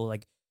meeting people,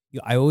 like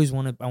I always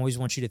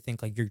want you to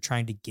think like you're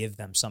trying to give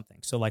them something.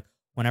 So like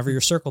whenever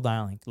you're circle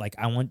dialing, like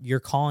you're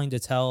calling to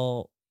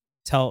tell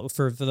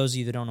for those of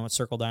you that don't know what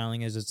circle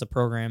dialing is, it's a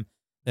program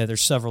that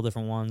there's several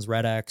different ones.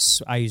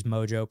 RedX, I use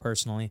Mojo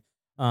personally.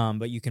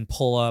 But you can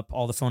pull up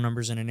all the phone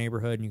numbers in a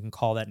neighborhood and you can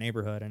call that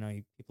neighborhood. I know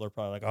people are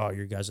probably like, oh,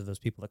 you guys are those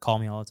people that call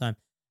me all the time.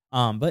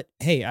 But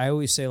hey, I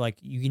always say like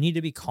you need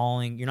to be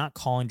calling. You're not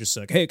calling just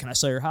like, hey, can I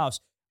sell your house?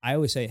 I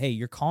always say, hey,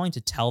 you're calling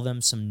to tell them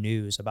some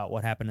news about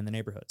what happened in the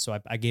neighborhood. So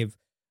I gave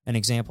an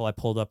example. I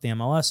pulled up the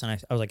MLS and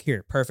I was like,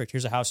 here, perfect.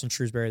 Here's a house in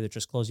Shrewsbury that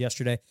just closed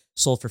yesterday,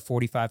 sold for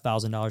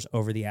 $45,000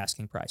 over the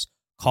asking price.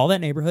 Call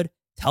that neighborhood.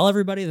 Tell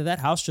everybody that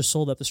house just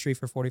sold up the street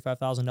for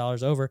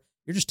 $45,000 over.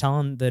 You're just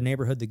telling the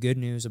neighborhood the good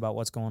news about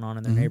what's going on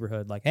in their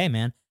neighborhood. Like, hey,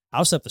 man,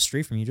 house up the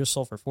street from you just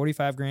sold for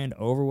 $45,000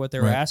 over what they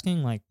were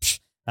asking. Like,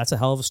 that's a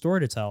hell of a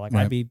story to tell. Like,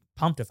 I'd be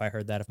pumped if I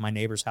heard that if my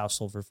neighbor's house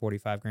sold for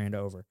 $45,000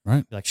 over.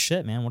 Right. Be like,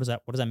 shit, man, what does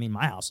that mean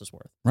my house is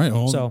worth? Right.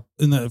 Well, so,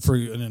 and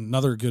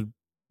another good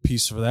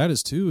piece for that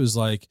is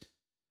like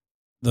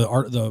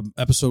the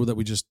episode that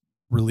we just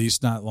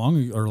released not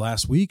long or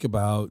last week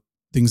about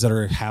things that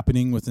are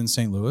happening within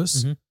St.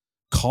 Louis,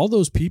 call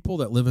those people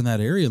that live in that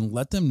area and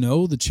let them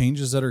know the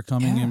changes that are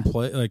coming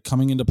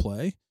into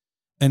play,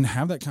 and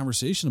have that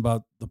conversation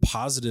about the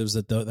positives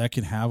that that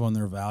can have on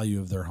their value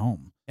of their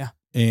home. Yeah.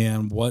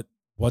 And what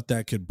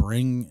that could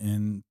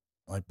bring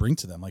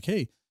to them. Like,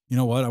 hey, you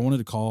know what? I wanted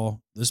to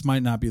call. This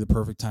might not be the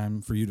perfect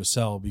time for you to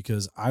sell,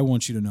 because I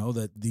want you to know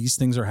that these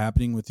things are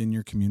happening within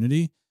your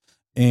community.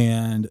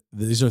 And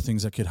these are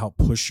things that could help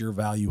push your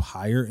value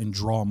higher and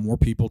draw more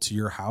people to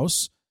your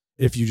house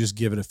if you just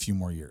give it a few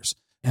more years.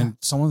 Yeah. And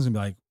someone's gonna be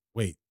like,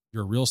 wait,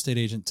 you're a real estate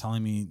agent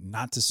telling me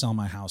not to sell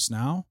my house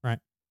now? Right.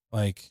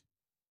 Like,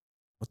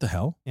 what the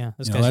hell? Yeah,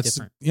 this guy's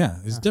different. Yeah,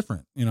 it's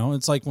different.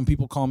 It's like when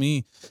people call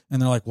me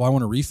and they're like, well, I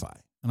want to refi.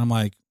 And I'm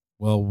like,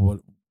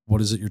 well, what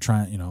is it you're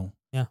trying,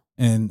 Yeah.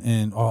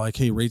 And like,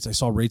 hey, I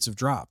saw rates have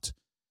dropped.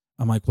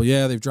 I'm like, well,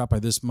 yeah, they've dropped by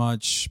this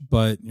much,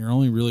 but you're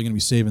only really going to be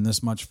saving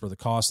this much for the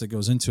cost that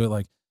goes into it.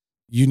 Like,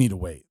 you need to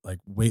wait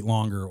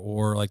longer.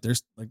 Or like,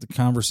 there's like the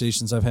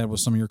conversations I've had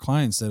with some of your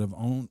clients that have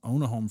own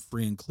a home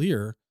free and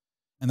clear,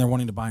 and they're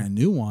wanting to buy a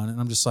new one.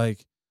 And I'm just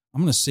like,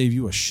 I'm going to save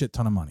you a shit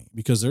ton of money,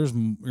 because you're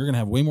going to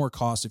have way more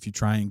cost if you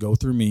try and go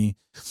through me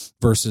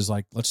versus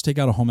like, let's take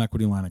out a home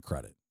equity line of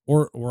credit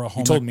or a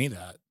home. You told me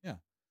that. Yeah.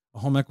 A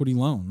home equity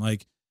loan.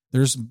 Like,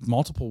 there's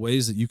multiple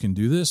ways that you can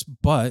do this,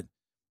 but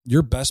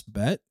your best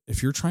bet,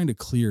 if you're trying to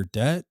clear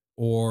debt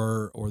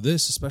or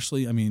this,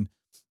 especially, I mean,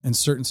 in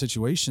certain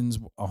situations,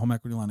 a home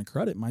equity line of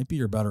credit might be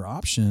your better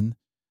option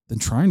than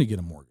trying to get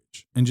a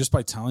mortgage. And just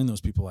by telling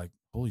those people like,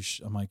 holy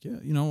shit, I'm like, yeah,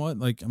 you know what?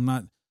 Like,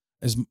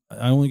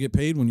 I only get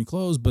paid when you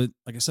close, but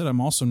like I said,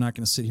 I'm also not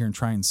going to sit here and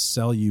try and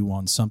sell you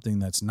on something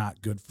that's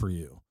not good for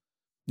you.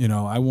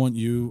 I want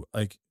you,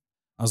 like,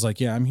 I was like,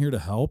 yeah, I'm here to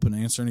help and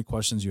answer any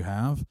questions you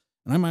have.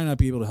 And I might not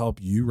be able to help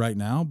you right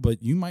now,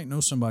 but you might know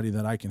somebody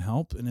that I can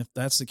help. And if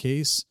that's the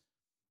case,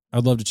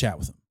 I'd love to chat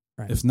with them.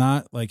 Right. If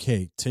not, like,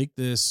 hey, take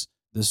this.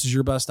 This is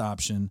your best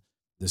option.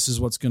 This is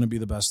what's going to be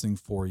the best thing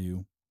for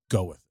you.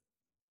 Go with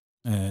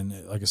it.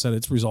 And like I said,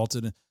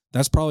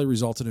 that's probably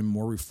resulted in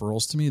more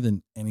referrals to me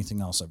than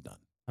anything else I've done.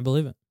 I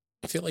believe it.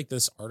 I feel like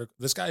this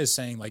guy is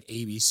saying like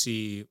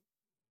ABC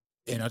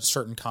in a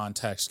certain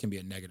context can be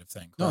a negative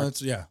thing.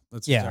 Correct? No,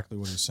 that's exactly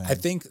what he's saying. I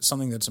think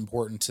something that's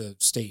important to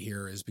state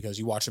here is because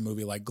you watch a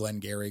movie like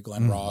Glenn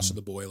Ross or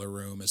The Boiler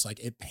Room, it's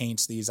like it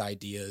paints these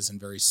ideas in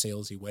very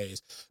salesy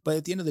ways. But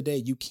at the end of the day,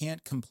 you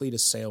can't complete a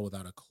sale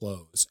without a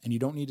close. And you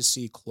don't need to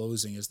see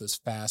closing as this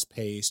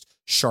fast-paced,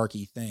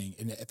 sharky thing.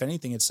 And if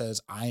anything, it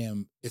says I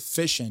am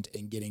efficient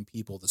in getting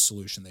people the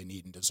solution they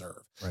need and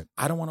deserve. Right.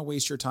 I don't want to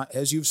waste your time.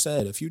 As you've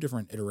said a few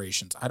different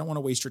iterations, I don't want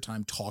to waste your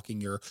time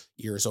talking your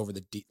ears over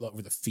the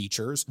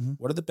features. Mm-hmm.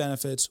 What are the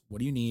benefits? What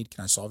do you need?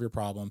 Can I solve your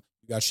problem?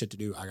 You got shit to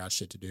do. I got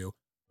shit to do.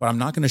 But I'm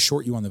not going to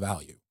short you on the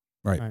value.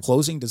 Right.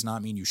 Closing does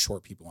not mean you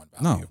short people on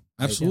value. No,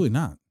 absolutely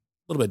not. A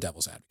little bit of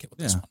devil's advocate with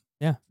this one.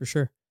 Yeah, for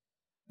sure.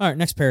 All right,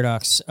 next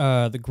paradox,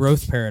 the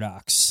growth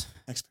paradox.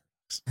 Next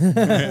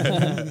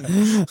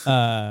paradox.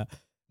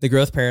 The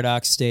growth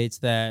paradox states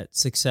that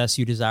success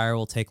you desire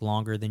will take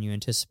longer than you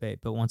anticipate,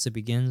 but once it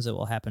begins, it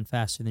will happen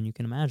faster than you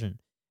can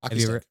imagine. Hockey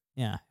stick.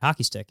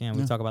 Hockey stick. Yeah,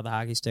 we talk about the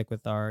hockey stick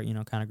with our,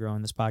 kind of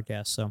growing this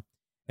podcast. So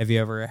have you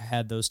ever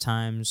had those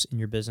times in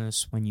your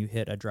business when you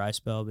hit a dry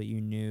spell, but you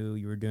knew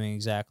you were doing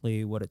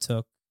exactly what it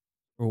took,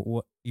 or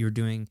what you were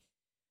doing,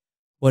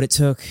 what it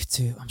took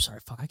to, I'm sorry,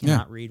 I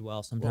cannot read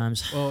well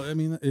sometimes. Well, I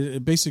mean,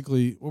 it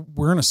basically,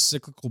 we're in a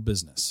cyclical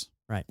business.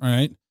 Right. All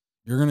right.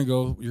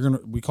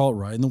 We call it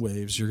riding the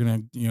waves. You're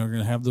going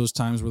to have those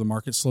times where the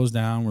market slows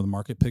down, where the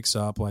market picks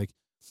up. And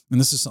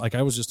this is like,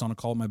 I was just on a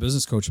call with my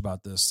business coach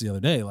about this the other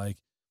day. Like,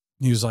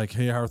 he was like,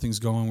 hey, how are things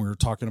going? We were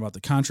talking about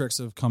the contracts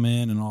that have come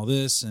in and all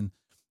this. And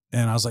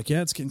I was like,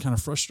 yeah, it's getting kind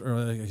of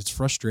frustrating. It's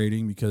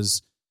frustrating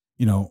because,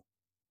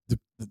 the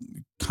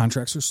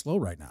contracts are slow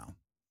right now.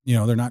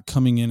 They're not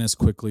coming in as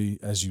quickly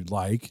as you'd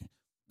like,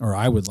 or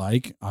I would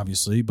like,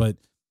 obviously, but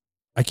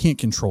I can't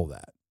control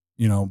that.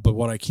 But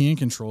what I can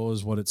control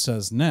is what it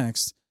says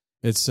next.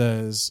 It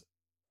says,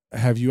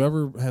 have you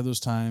ever had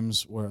those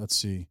times where, let's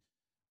see,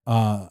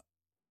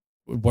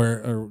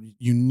 where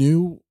you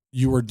knew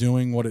you were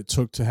doing what it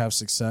took to have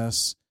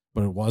success,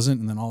 but it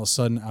wasn't. And then all of a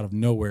sudden, out of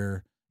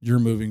nowhere, you're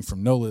moving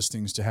from no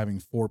listings to having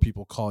 4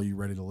 people call you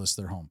ready to list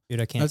their home. Dude,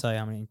 I can't tell you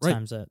how many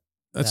times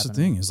that's the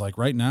thing is, like,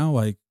 right now,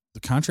 like, the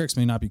contracts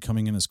may not be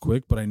coming in as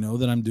quick, but I know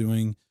that I'm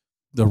doing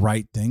the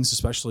right things,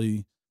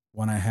 especially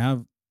when I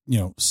have,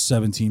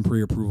 17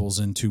 pre-approvals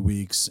in 2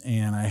 weeks,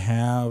 and I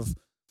have,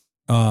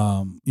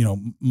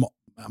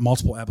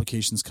 multiple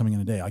applications coming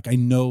in a day. Like, I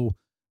know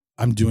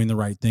I'm doing the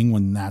right thing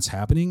when that's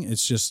happening.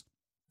 It's just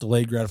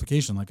delayed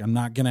gratification. Like, I'm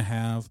not going to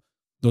have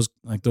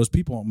those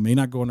people may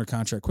not go under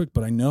contract quick,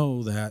 but I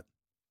know that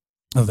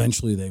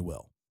eventually they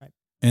will. Right.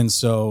 And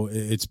so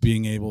it's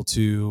being able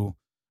to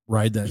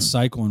ride that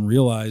cycle and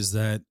realize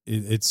that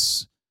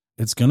it's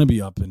going to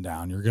be up and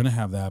down. You're going to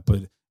have that,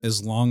 but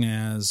as long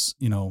as,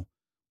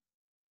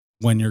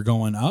 when you're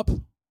going up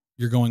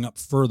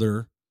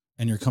further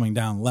and you're coming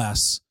down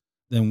less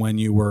than when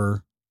you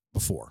were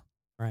before.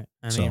 Right.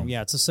 I mean,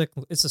 yeah, it's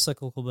a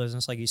cyclical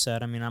business, like you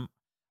said. I mean,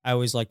 I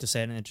always like to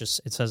say it, and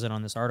it says it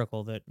on this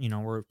article that,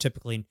 we're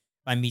typically,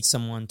 if I meet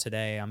someone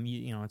today,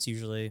 it's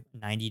usually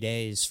 90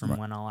 days from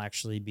when I'll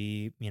actually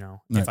be,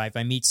 if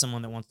I meet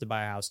someone that wants to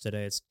buy a house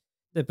today, it's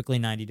typically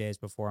 90 days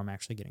before I'm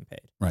actually getting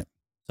paid. Right.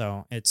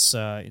 So it's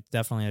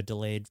definitely a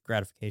delayed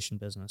gratification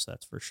business.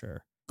 That's for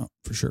sure. Oh,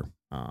 for sure.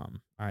 All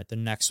right. The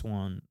next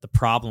one, the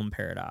problem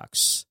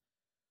paradox.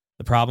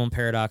 The problem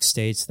paradox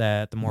states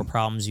that the more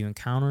problems you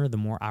encounter, the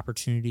more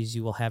opportunities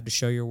you will have to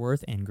show your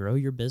worth and grow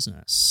your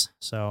business.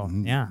 So,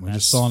 yeah. We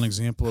just saw an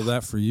example of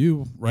that for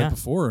you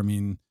before. I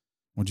mean,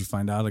 would you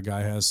find out a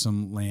guy has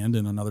some land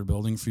in another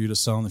building for you to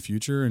sell in the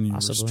future, and you were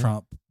just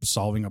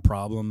solving a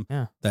problem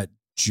that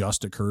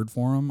just occurred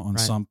for him on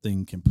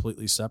something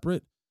completely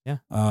separate? Yeah.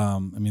 I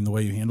mean, the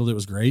way you handled it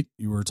was great.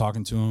 You were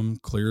talking to him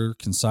clear,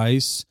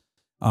 concise.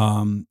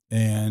 And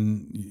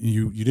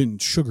you didn't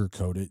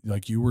sugarcoat it.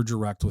 Like, you were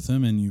direct with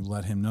him and you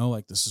let him know,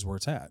 like, this is where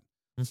it's at.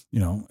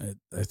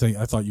 Mm-hmm.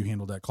 I thought you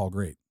handled that call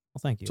great. Well,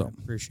 thank you. I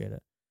appreciate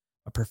it.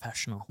 A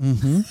professional.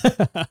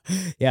 Mm-hmm.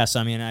 Yeah. So,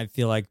 I mean, I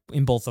feel like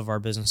in both of our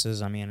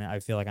businesses, I mean, I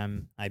feel like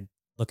I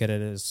look at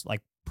it as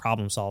like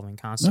problem solving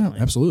constantly.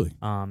 Yeah, absolutely.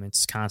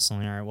 It's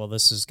constantly, all right, well,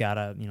 this has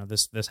got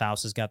this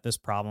house has got this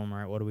problem. All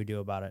right, what do we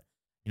do about it?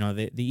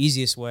 The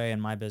easiest way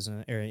in my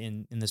business, or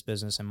in this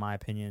business, in my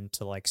opinion,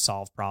 to like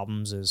solve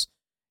problems is,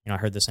 I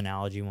heard this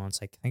analogy once.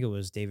 I think it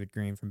was David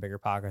Green from Bigger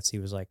Pockets. He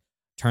was like,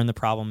 turn the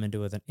problem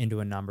into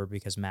a number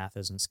because math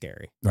isn't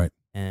scary. Right.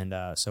 And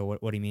so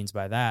what he means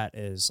by that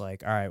is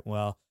like, all right,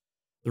 well,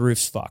 the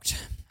roof's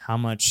fucked. How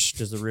much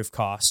does the roof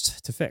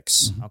cost to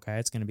fix? Mm-hmm. Okay,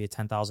 it's going to be a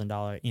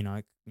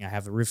 $10,000. I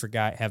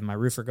have my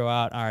roofer go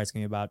out. All right, it's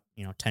going to be about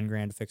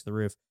 $10,000 to fix the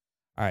roof.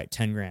 All right,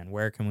 $10,000.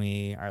 Where can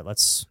we? All right,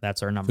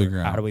 that's our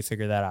number. How do we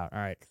figure that out? All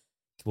right,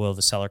 will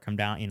the seller come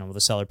down? Will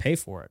the seller pay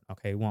for it?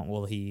 Okay,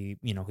 will he?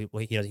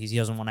 He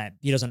doesn't want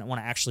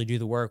to actually do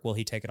the work. Will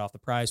he take it off the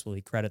price? Will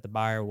he credit the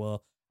buyer?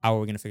 How are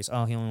we going to fix?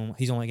 Oh,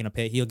 he's only going to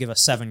pay. He'll give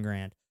us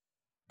 $7,000.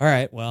 All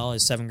right, well,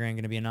 is $7,000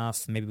 going to be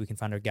enough? Maybe we can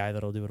find a guy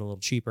that'll do it a little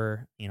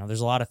cheaper. There's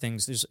a lot of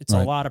things. It's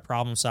a lot of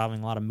problem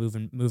solving, a lot of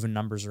moving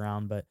numbers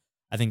around. But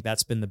I think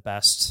that's been the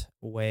best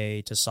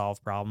way to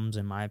solve problems,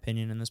 in my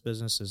opinion, in this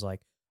business. Is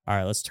like, all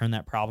right, let's turn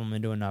that problem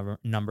into a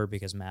number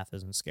because math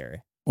isn't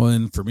scary. Well,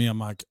 and for me, I'm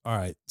like, all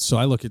right, so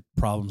I look at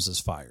problems as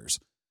fires.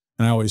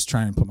 And I always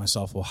try and put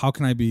myself, well, how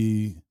can I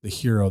be the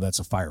hero that's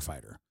a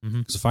firefighter?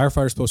 Because a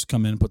firefighter's supposed to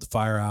come in and put the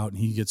fire out, and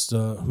he gets to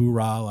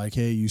hoorah, like,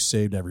 hey, you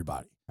saved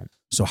everybody. Right.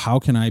 So how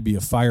can I be a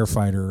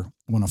firefighter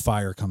when a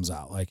fire comes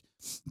out? Like,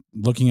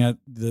 looking at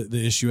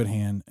the issue at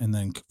hand and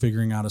then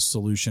figuring out a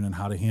solution and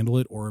how to handle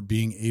it, or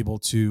being able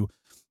to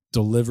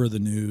deliver the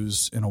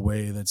news in a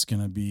way that's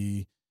going to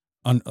be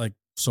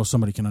so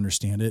somebody can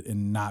understand it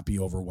and not be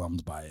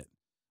overwhelmed by it.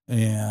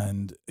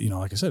 And,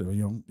 like I said,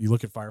 you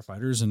look at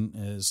firefighters and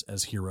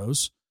as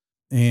heroes,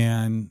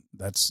 and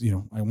that's,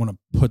 I want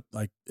to put,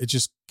 like, it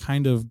just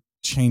kind of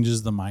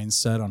changes the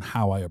mindset on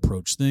how I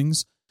approach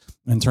things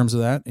in terms of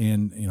that.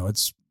 And,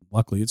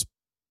 luckily it's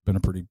been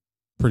a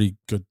pretty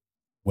good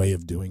way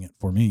of doing it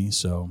for me.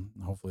 So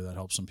hopefully that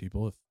helps some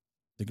people.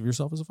 Think of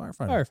yourself as a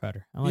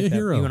firefighter. I like that.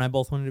 Hero. You and I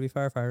both wanted to be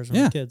firefighters when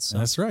we were kids. So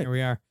that's right. Here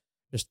we are,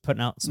 just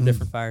putting out some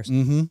different fires.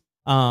 Mm-hmm.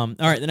 All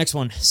right, the next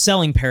one,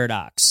 selling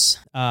paradox,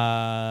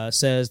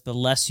 says the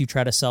less you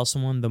try to sell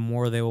someone, the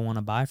more they will want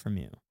to buy from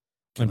you.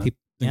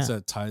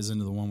 That ties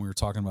into the one we were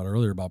talking about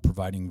earlier about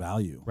providing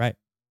value. Right.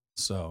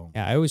 So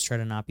yeah, I always try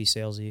to not be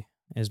salesy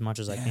as much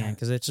as I can,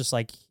 because it's just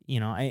like,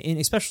 and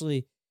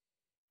especially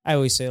I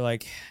always say,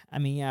 like, I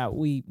mean,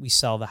 we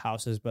sell the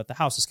houses, but the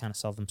houses kind of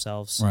sell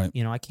themselves. Right.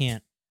 I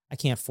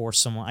can't force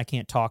someone. I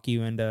can't talk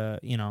you into,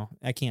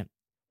 I can't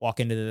walk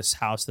into this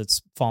house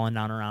that's falling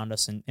down around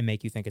us and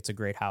make you think it's a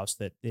great house,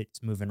 that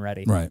it's move-in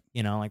ready. Right.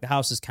 Like the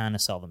houses kind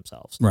of sell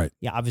themselves. Right.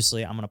 Yeah.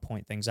 Obviously I'm going to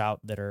point things out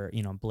that are,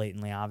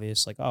 blatantly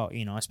obvious. Like, oh,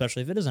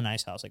 especially if it is a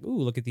nice house, like,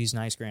 ooh, look at these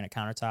nice granite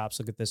countertops.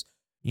 Look at this,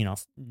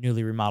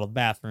 newly remodeled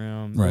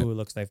bathroom. Right. Ooh, it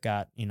looks, they've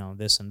got,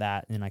 this and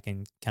that. And I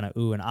can kind of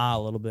ooh and ah a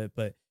little bit,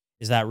 but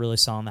is that really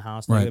selling the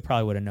house? Right. They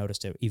probably would have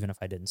noticed it even if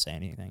I didn't say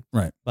anything.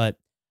 Right. But,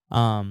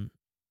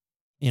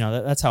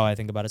 that's how I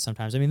think about it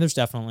sometimes. I mean, there's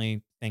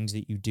definitely things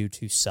that you do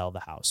to sell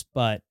the house,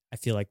 but I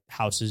feel like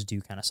houses do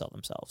kind of sell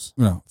themselves.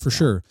 No, for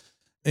sure.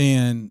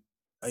 And,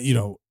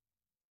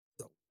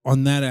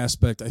 on that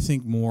aspect, I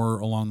think more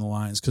along the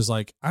lines, because,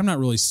 like, I'm not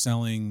really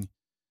selling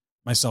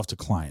myself to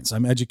clients.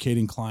 I'm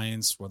educating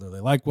clients, whether they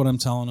like what I'm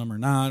telling them or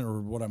not,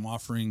 or what I'm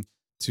offering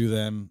to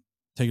them,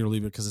 take it or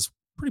leave it, because it's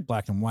pretty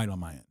black and white on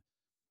my end.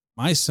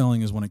 My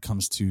selling is when it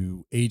comes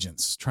to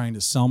agents, trying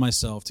to sell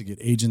myself to get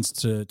agents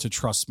to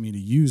trust me, to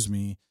use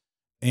me.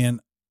 And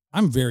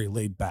I'm very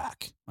laid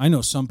back. I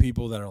know some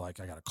people that are like,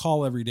 I got to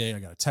call every day. I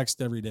got to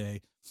text every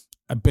day.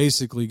 I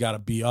basically got to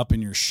be up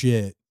in your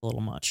shit. A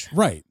little much.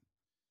 Right.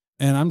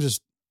 And I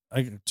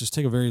just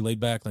take a very laid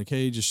back, like,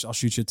 hey, I'll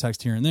shoot you a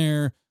text here and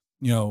there,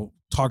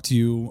 talk to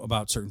you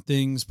about certain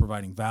things,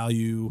 providing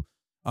value.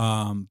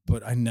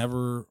 But I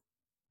know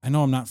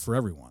I'm not for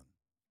everyone.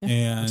 Yeah,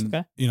 and,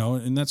 that's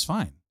okay. And that's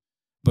fine.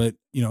 But,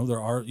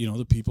 there are,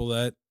 the people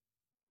that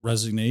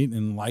resonate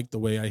and like the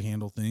way I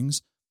handle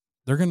things.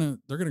 They're going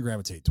to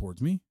gravitate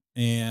towards me.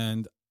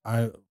 And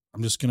I'm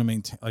just going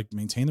to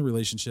maintain the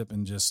relationship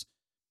and just,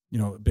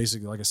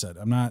 basically, like I said,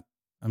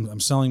 I'm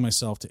selling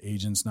myself to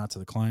agents, not to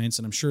the clients.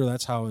 And I'm sure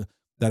that's how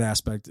that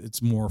aspect,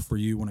 it's more for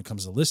you when it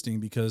comes to listing,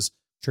 because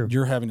True.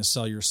 You're having to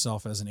sell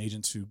yourself as an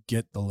agent to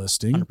get the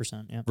listing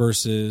 100%. Yeah.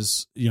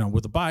 Versus,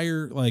 with a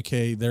buyer, like,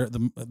 hey,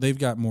 they've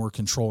got more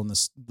control in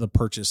the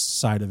purchase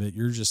side of it.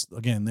 You're just,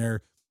 again,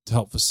 there to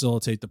help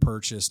facilitate the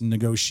purchase,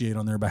 negotiate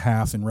on their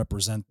behalf, and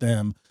represent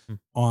them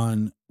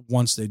on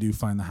once they do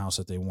find the house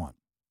that they want.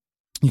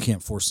 You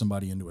can't force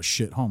somebody into a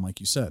shit home, like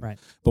you said. Right.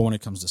 But when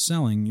it comes to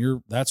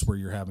selling, that's where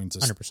you're having to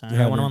 100%.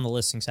 Yeah, when I'm on the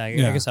listing side,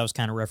 I guess I was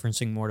kind of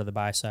referencing more to the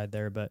buy side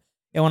there, but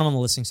yeah, when I'm on the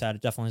listing side,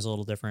 it definitely is a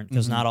little different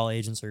because not all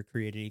agents are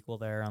created equal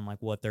there on like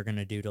what they're going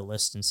to do to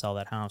list and sell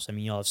that house. I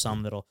mean, you'll have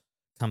some that'll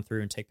come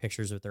through and take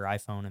pictures with their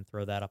iPhone and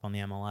throw that up on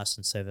the MLS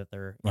and say that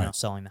they're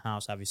selling the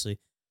house. Obviously,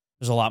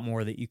 there's a lot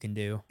more that you can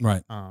do.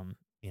 Right.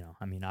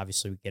 I mean,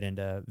 obviously we get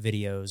into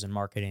videos and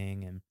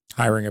marketing and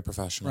hiring a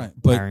professional. Right.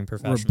 But, hiring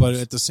professionals. But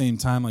at the same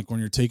time, like when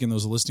you're taking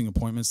those listing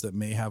appointments that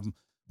may have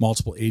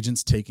multiple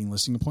agents taking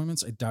listing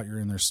appointments, I doubt you're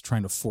in there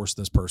trying to force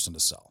this person to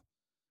sell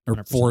or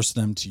 100%. Force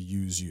them to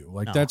use you.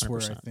 Like that's 100%.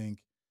 where I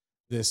think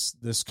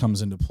this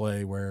comes into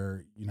play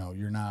where,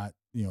 you're not,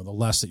 the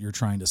less that you're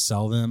trying to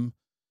sell them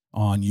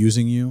on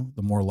using you,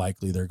 the more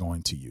likely they're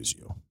going to use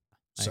you.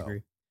 I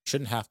agree.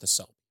 Shouldn't have to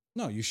sell.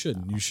 No, you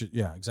shouldn't. No. You should.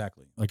 Yeah,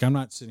 exactly. Like I'm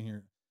not sitting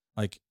here,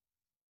 like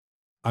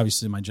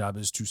obviously my job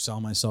is to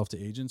sell myself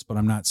to agents, but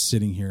I'm not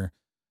sitting here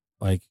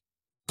like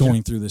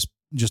going through this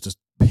just a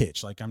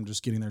pitch. Like I'm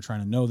just getting there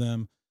trying to know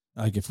them.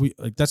 Like if we,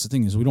 like, that's the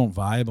thing is we don't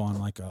vibe on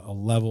like a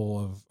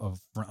level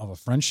of a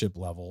friendship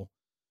level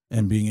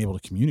and being able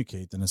to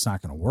communicate, then it's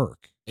not going to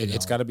work.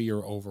 It's got to be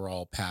your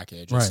overall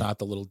package. It's not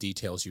the little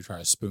details you try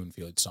to spoon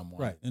feed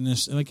someone. Right. And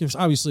this, like, if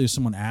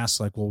someone asks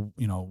like, well,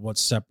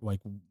 what's like,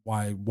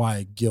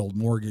 why Guild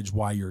Mortgage,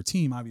 why your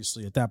team?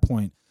 Obviously at that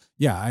point,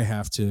 yeah, I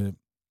have to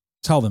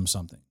tell them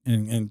something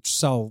and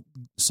sell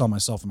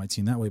myself and my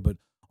team that way. But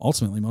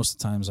ultimately, most of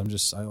the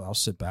times I'll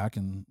sit back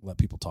and let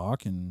people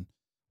talk and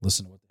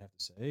listen to what they have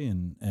to say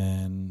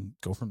and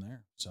go from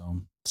there.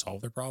 So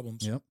solve their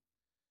problems. Yep.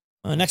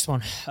 Next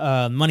one,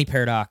 money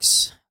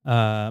paradox.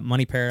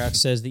 Money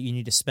paradox says that you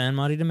need to spend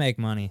money to make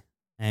money.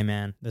 Hey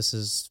man, this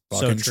is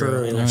so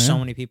true. And there's so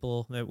many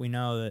people that we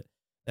know that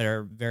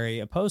are very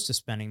opposed to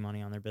spending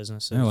money on their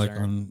businesses. Yeah, like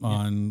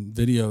on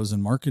videos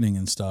and marketing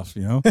and stuff,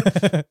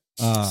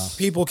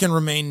 people can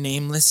remain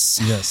nameless.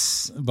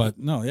 Yes. But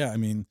no, yeah, I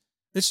mean,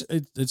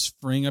 it's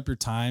freeing up your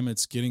time.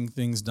 It's getting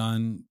things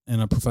done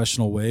in a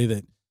professional way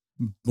that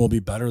will be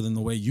better than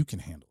the way you can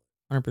handle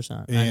it.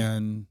 100%.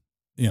 And,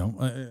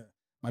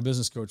 my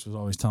business coach was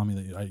always telling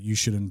me that you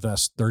should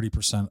invest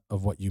 30%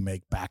 of what you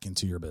make back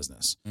into your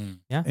business.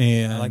 Yeah.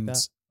 And, I like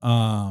that.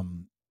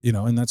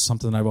 And that's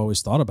something I've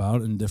always thought about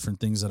and different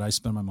things that I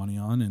spend my money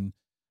on and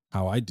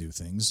how I do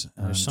things.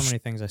 There's so many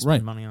things I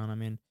spend money on. I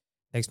mean,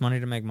 it takes money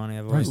to make money.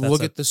 I've always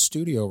look at the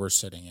studio we're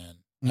sitting in.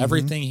 Mm-hmm.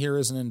 Everything here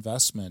is an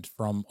investment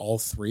from all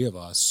three of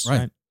us.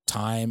 Right.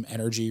 Time,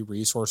 energy,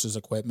 resources,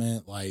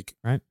 equipment. Like,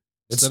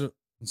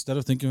 instead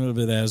of thinking of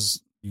it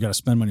as you got to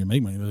spend money to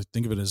make money,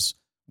 think of it as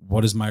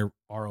what is my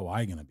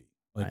ROI going to be?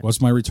 Like, what's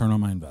my return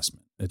on my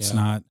investment? It's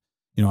not,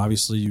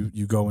 obviously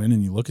you go in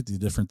and you look at the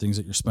different things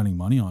that you're spending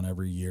money on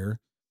every year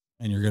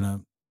and you're going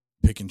to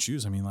pick and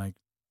choose. I mean, like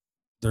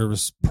there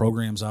was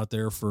programs out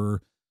there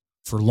for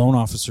loan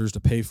officers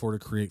to pay for to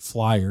create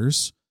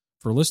flyers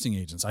for listing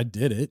agents. I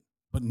did it,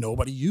 but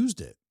nobody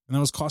used it. And that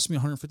was costing me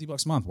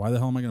 $150 a month. Why the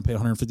hell am I going to pay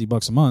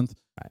 $150 a month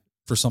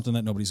for something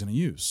that nobody's going to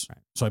use? Right.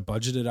 So I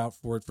budgeted out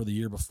for it for the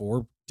year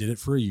before, did it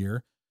for a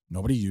year.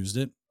 Nobody used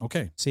it.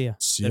 Okay. See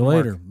you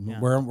later. Yeah.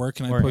 Where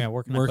can I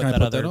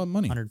put that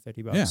money?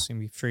 $150. Yeah.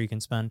 I'm sure you can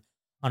spend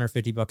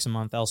 $150 a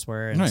month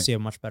elsewhere and see a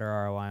much better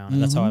ROI on it.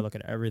 That's how I look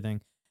at everything.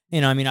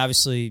 I mean,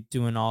 obviously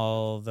doing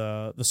all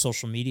the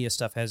social media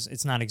stuff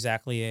it's not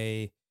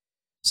exactly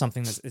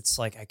something that's, it's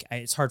like,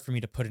 it's hard for me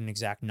to put an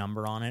exact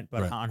number on it,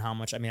 but on how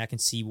much, I mean, I can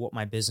see what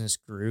my business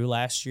grew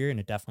last year and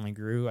it definitely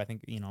grew. I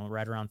think,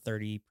 right around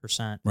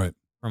 30%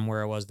 from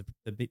where it was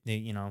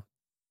the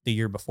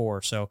year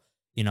before. So,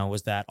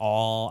 was that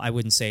all? I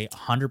wouldn't say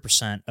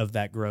 100% of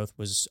that growth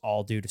was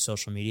all due to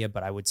social media,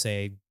 but I would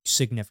say a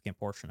significant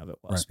portion of it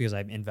was because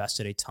I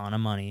invested a ton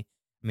of money.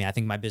 I mean, I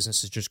think my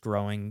business is just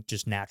growing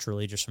just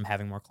naturally, just from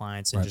having more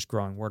clients and just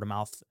growing word of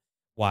mouth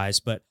wise.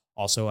 But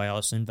also, I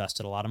also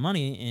invested a lot of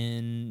money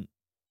in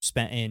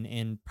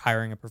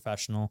hiring a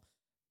professional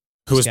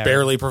who was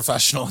barely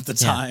professional at the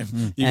time.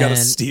 You got to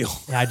steal.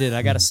 Yeah, I did.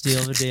 I got to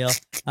steal the deal.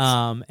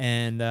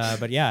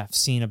 But yeah, I've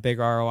seen a big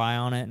ROI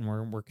on it,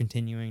 and we're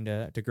continuing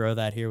to grow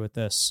that here with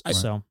this.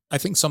 I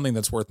think something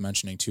that's worth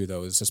mentioning too,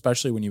 though, is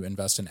especially when you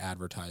invest in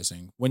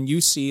advertising, when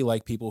you see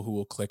like people who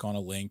will click on a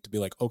link to be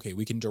like, okay,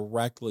 we can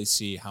directly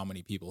see how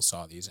many people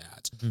saw these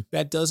ads. Mm-hmm.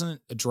 That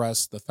doesn't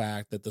address the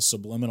fact that the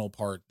subliminal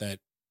part that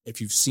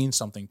if you've seen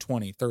something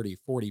 20, 30,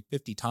 40,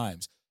 50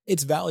 times,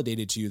 it's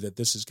validated to you that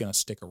this is going to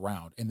stick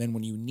around. And then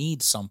when you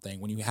need something,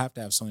 when you have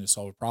to have something to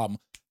solve a problem,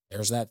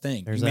 there's that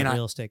thing. There's that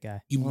real estate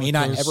guy. You may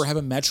not ever have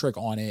a metric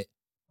on it,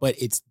 but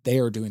it's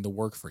there doing the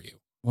work for you.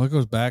 Well, it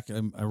goes back.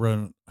 I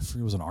read, I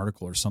forget it was an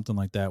article or something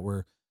like that,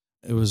 where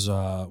it was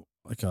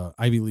like a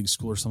Ivy League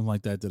school or something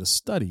like that did a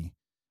study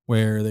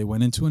where they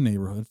went into a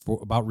neighborhood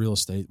about real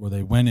estate, where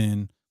they went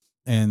in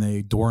and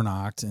they door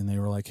knocked and they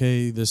were like,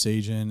 "Hey, this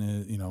agent,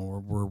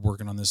 we're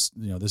working on this.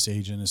 This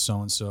agent is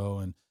so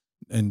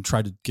and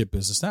tried to get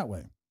business that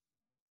way."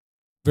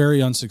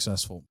 Very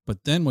unsuccessful.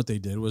 But then what they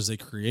did was they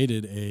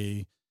created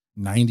a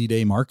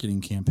 90-day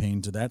marketing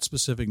campaign to that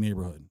specific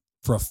neighborhood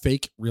for a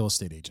fake real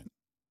estate agent,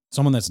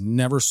 someone that's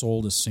never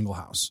sold a single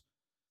house.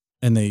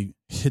 And they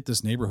hit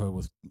this neighborhood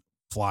with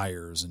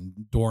flyers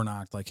and door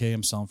knocked like, "Hey,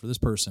 I'm selling for this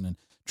person," and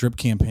drip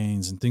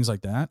campaigns and things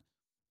like that.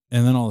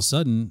 And then all of a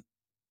sudden,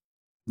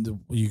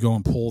 you go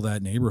and pull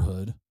that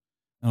neighborhood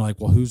and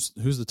like, well, who's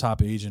the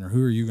top agent, or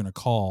who are you going to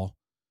call?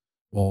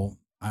 Well,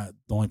 the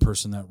only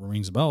person that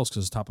rings a bell is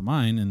because it's top of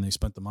mind, and they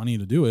spent the money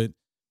to do it,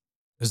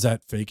 is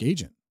that fake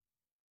agent.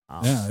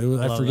 Oh, yeah,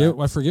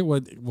 I forget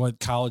what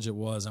college it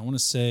was. I want to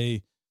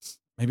say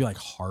maybe like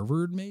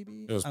Harvard.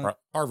 Maybe it was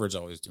Harvard's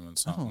always doing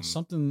something.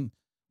 Something.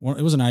 Well,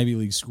 it was an Ivy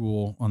League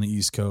school on the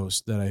East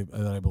Coast that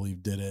I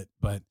believe did it.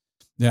 But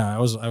yeah, I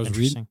was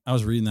reading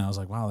that. I was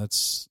like, wow,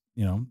 that's,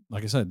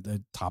 like I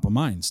said, top of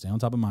mind, stay on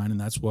top of mind, and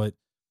that's what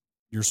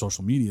your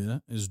social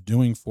media is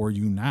doing for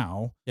you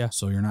now. Yeah.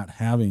 So you're not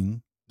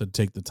having to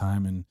take the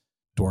time and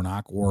door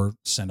knock or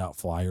send out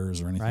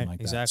flyers or anything like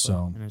that. Exactly.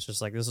 So, and it's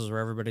just like, this is where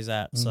everybody's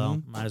at.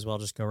 So might as well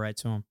just go right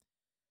to them.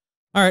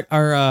 All right.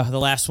 Our the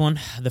last one,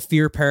 the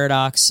fear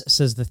paradox,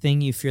 says the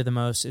thing you fear the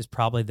most is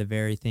probably the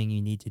very thing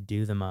you need to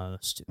do the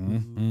most.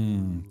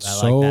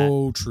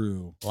 So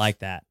true. Like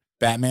that.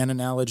 Batman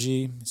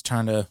analogy. He's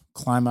trying to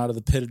climb out of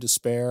the pit of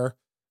despair.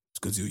 It's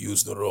because you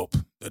use the rope.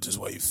 That is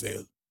why you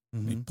fail.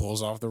 He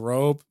pulls off the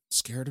rope,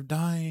 scared of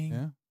dying.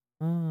 Yeah.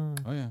 Oh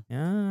yeah.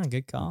 Yeah.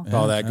 Good call.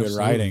 All that good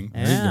writing.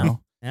 Yeah. There you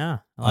go. Yeah.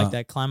 I like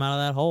that. Climb out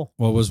of that hole.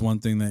 What was one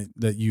thing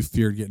that you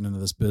feared getting into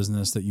this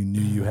business that you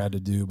knew you had to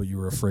do, but you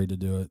were afraid to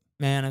do it?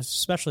 Man,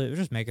 especially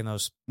just making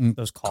those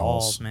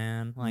calls,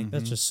 man. Like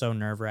that's just so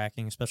nerve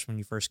wracking, especially when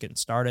you're first getting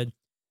started.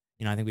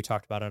 I think we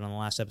talked about it on the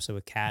last episode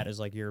with Kat, is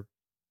like you're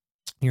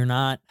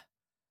not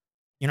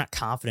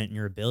confident in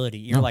your ability.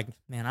 You're like,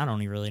 man, I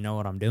don't even really know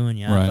what I'm doing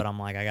yet. Right. But I'm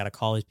like, I got to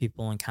call these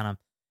people and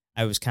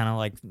I was kind of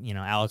like,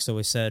 Alex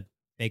always said,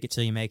 fake it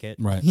till you make it.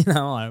 Right.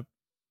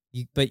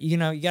 But you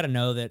got to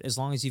know that as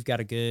long as you've got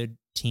a good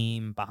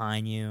team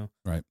behind you,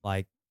 right?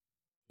 Like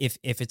if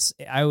it's,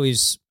 I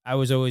was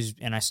always,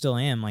 and I still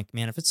am like,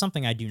 man, if it's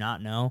something I do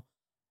not know,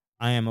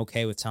 I am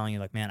okay with telling you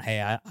like, man,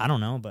 hey, I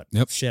don't know, but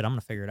shit, I'm going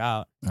to figure it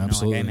out.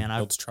 Absolutely. Like, hey, man,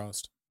 builds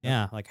trust.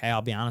 Yeah. Like, hey,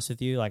 I'll be honest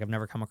with you. Like, I've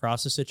never come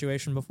across this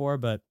situation before,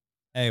 but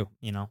hey,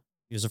 it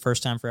was the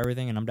first time for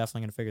everything, and I'm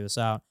definitely going to figure this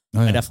out.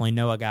 Oh, yeah. I definitely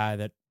know a guy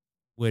that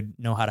would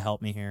know how to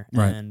help me here.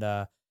 Right.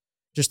 And,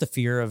 just the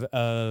fear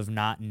of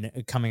not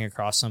coming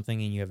across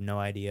something and you have no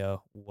idea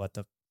what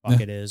the fuck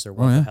it is or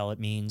what the hell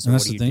it means. And or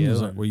that's the thing, is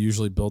that we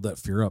usually build that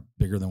fear up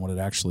bigger than what it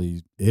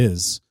actually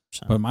is.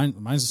 But mine's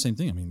the same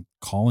thing. I mean,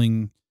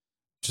 calling,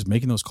 just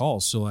making those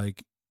calls. So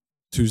like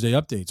Tuesday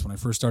updates, when I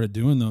first started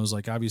doing those,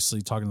 like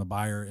obviously talking to the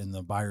buyer and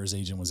the buyer's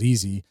agent was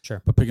easy.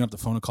 Sure. But picking up the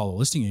phone to call the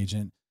listing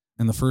agent,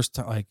 and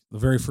the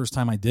very first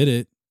time I did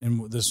it,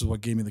 and this is what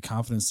gave me the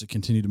confidence to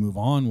continue to move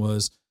on,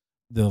 was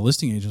the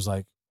listing agent was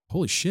like,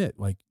 "Holy shit!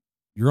 Like,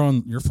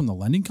 you're from the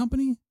lending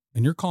company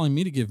and you're calling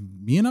me to give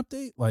me an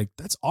update? Like,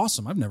 that's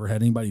awesome. I've never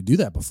had anybody do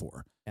that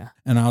before." Yeah.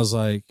 And I was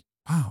like,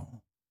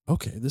 wow,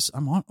 okay,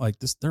 I'm on like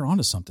this. They're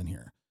onto something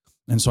here.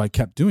 And so I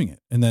kept doing it.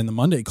 And then the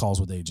Monday calls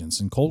with agents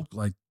and cold,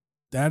 like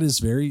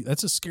that's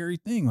a scary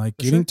thing. Like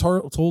getting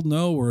told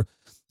no, or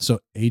so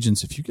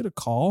agents, if you get a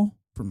call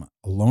from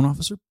a loan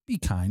officer, be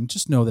kind.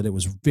 Just know that it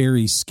was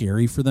very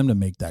scary for them to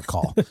make that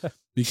call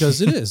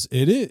because it's,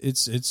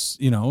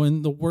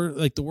 and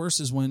the worst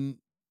is when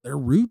they're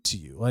rude to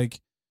you.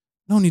 Like,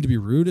 no need to be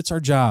rude. It's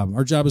our job.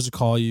 Our job is to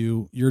call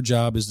you. Your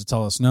job is to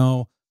tell us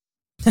no.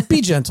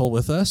 Be gentle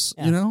with us,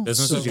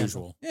 Business as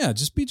usual. Yeah,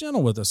 just be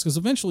gentle with us, because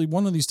eventually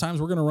one of these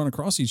times we're going to run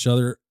across each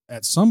other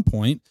at some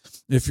point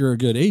if you're a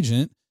good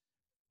agent.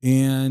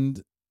 And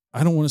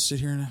I don't want to sit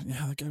here and,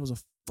 that guy was a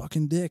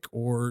fucking dick,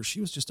 or she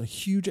was just a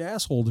huge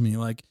asshole to me.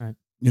 Like, right.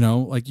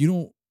 Like you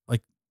don't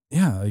like,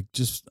 I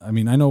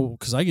know,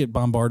 because I get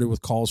bombarded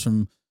with calls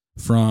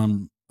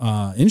from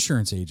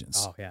insurance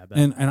agents. Oh yeah,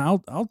 and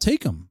I'll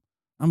take them.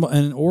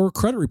 Or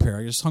credit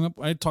repair.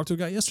 I talked to a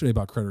guy yesterday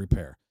about credit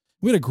repair.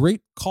 We had a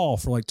great call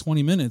for like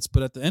 20 minutes,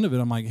 but at the end of it,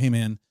 I'm like, hey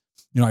man,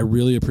 I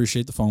really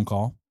appreciate the phone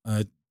call.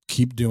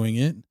 Keep doing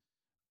it.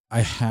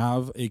 I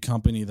have a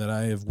company that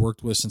I have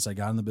worked with since I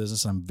got in the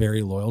business. I'm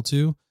very loyal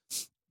to,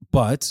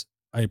 but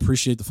I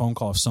appreciate the phone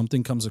call. If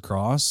something comes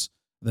across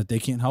that they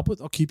can't help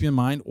with, I'll keep you in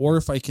mind. Or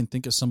if I can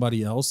think of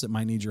somebody else that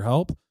might need your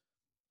help,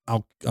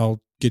 I'll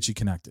get you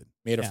connected.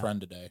 Made a friend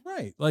today.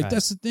 Right. Like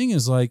that's the thing,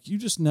 is like, you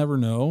just never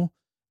know.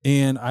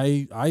 And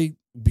I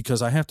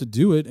because I have to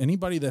do it.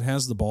 Anybody that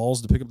has the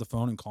balls to pick up the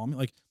phone and call me,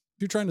 like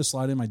if you're trying to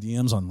slide in my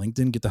DMs on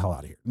LinkedIn, get the hell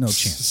out of here. No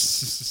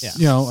chance. Yeah.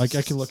 You know, like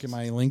I can look at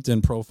my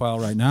LinkedIn profile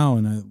right now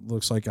and it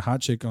looks like a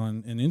hot chick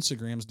on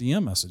Instagram's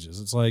DM messages.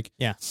 It's like,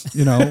 yeah,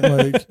 you know,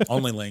 like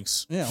only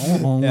links. Yeah.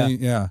 Only.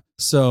 Yeah.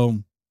 So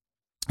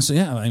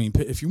yeah, I mean,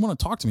 if you want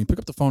to talk to me, pick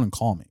up the phone and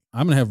call me.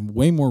 I'm going to have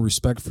way more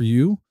respect for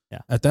you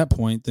at that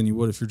point than you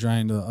would if you're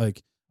trying to,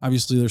 like,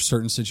 obviously there's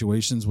certain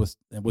situations with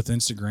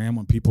Instagram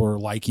when people are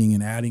liking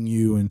and adding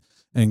you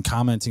and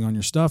commenting on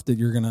your stuff that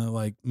you're going to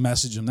like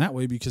message them that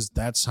way because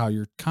that's how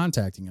you're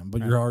contacting them,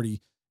 but you're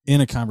already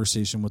in a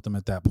conversation with them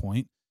at that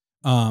point.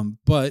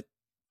 But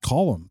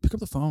call them, pick up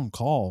the phone,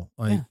 call.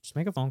 Like, just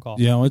make a phone call.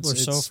 You know, people are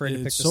so afraid to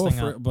pick this thing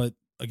up. But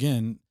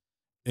again,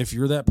 if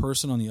you're that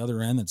person on the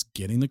other end that's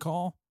getting the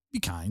call, be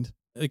kind.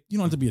 Like, you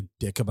don't have to be a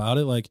dick about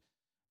it. Like,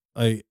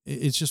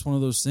 it's just one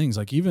of those things.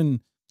 Like, even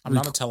I'm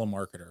not a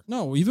telemarketer.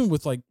 No, even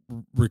with like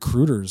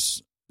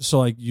recruiters. So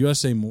like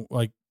USA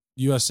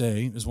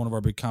is one of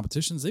our big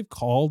competitions. They've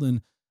called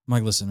and I'm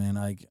like, listen,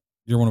 man,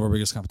 you're one of our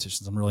biggest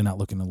competitions. I'm really not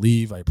looking to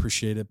leave. I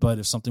appreciate it, but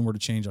if something were to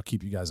change, I'll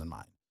keep you guys in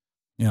mind.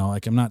 You know,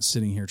 like I'm not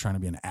sitting here trying to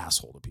be an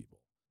asshole to people.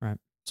 Right.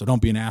 So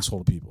don't be an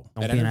asshole to people.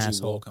 That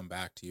energy will come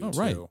back to you too.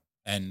 Right.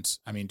 And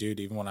I mean, dude,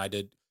 even when I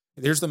did.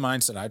 Here's the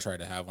mindset I tried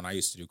to have when I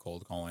used to do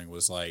cold calling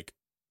was like,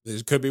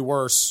 this could be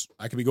worse.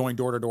 I could be going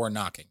door to door and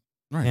knocking.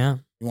 Right. Yeah.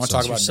 You want to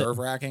talk about nerve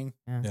wracking?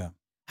 Yeah.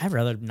 I'd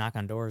rather knock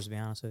on doors, to be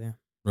honest with you.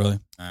 Really?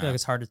 I feel like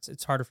it's hard.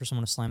 It's harder for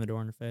someone to slam the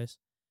door in your face.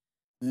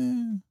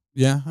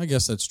 Yeah, I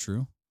guess that's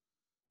true.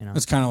 You know,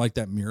 it's kind of like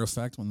that mirror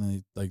effect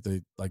when they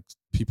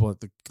people at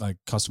the like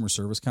customer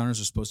service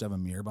counters are supposed to have a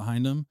mirror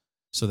behind them,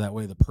 so that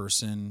way the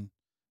person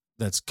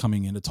that's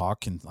coming in to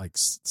talk can like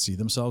see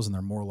themselves and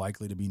they're more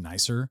likely to be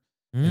nicer.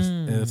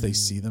 If they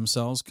see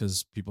themselves,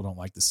 because people don't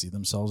like to see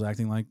themselves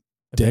acting like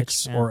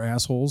dicks or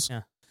assholes.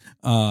 Yeah.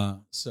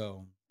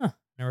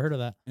 Never heard of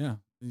that. Yeah.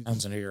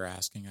 Depends on who you're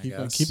asking, I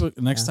guess.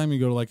 Next time you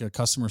go to like a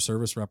customer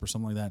service rep or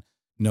something like that,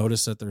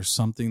 notice that there's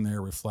something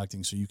there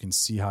reflecting so you can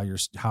see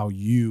how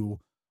you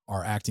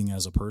are acting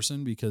as a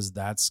person, because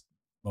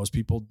most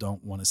people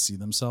don't want to see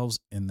themselves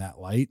in that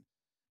light.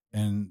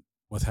 And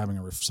with having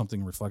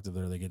something reflective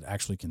there, they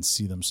actually can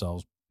see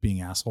themselves being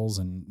assholes,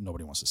 and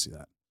nobody wants to see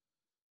that.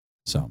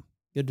 So.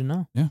 Good to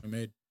know. Yeah.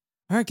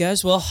 All right,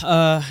 guys. Well,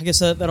 I guess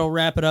that'll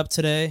wrap it up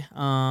today.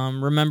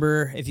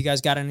 Remember, if you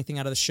guys got anything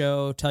out of the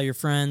show, tell your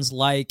friends,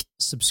 like,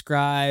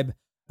 subscribe,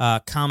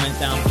 comment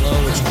down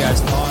below what you guys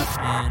thought,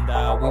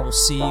 and we will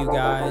see you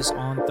guys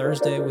on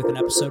Thursday with an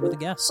episode with a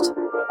guest.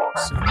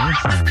 See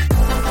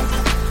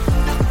you.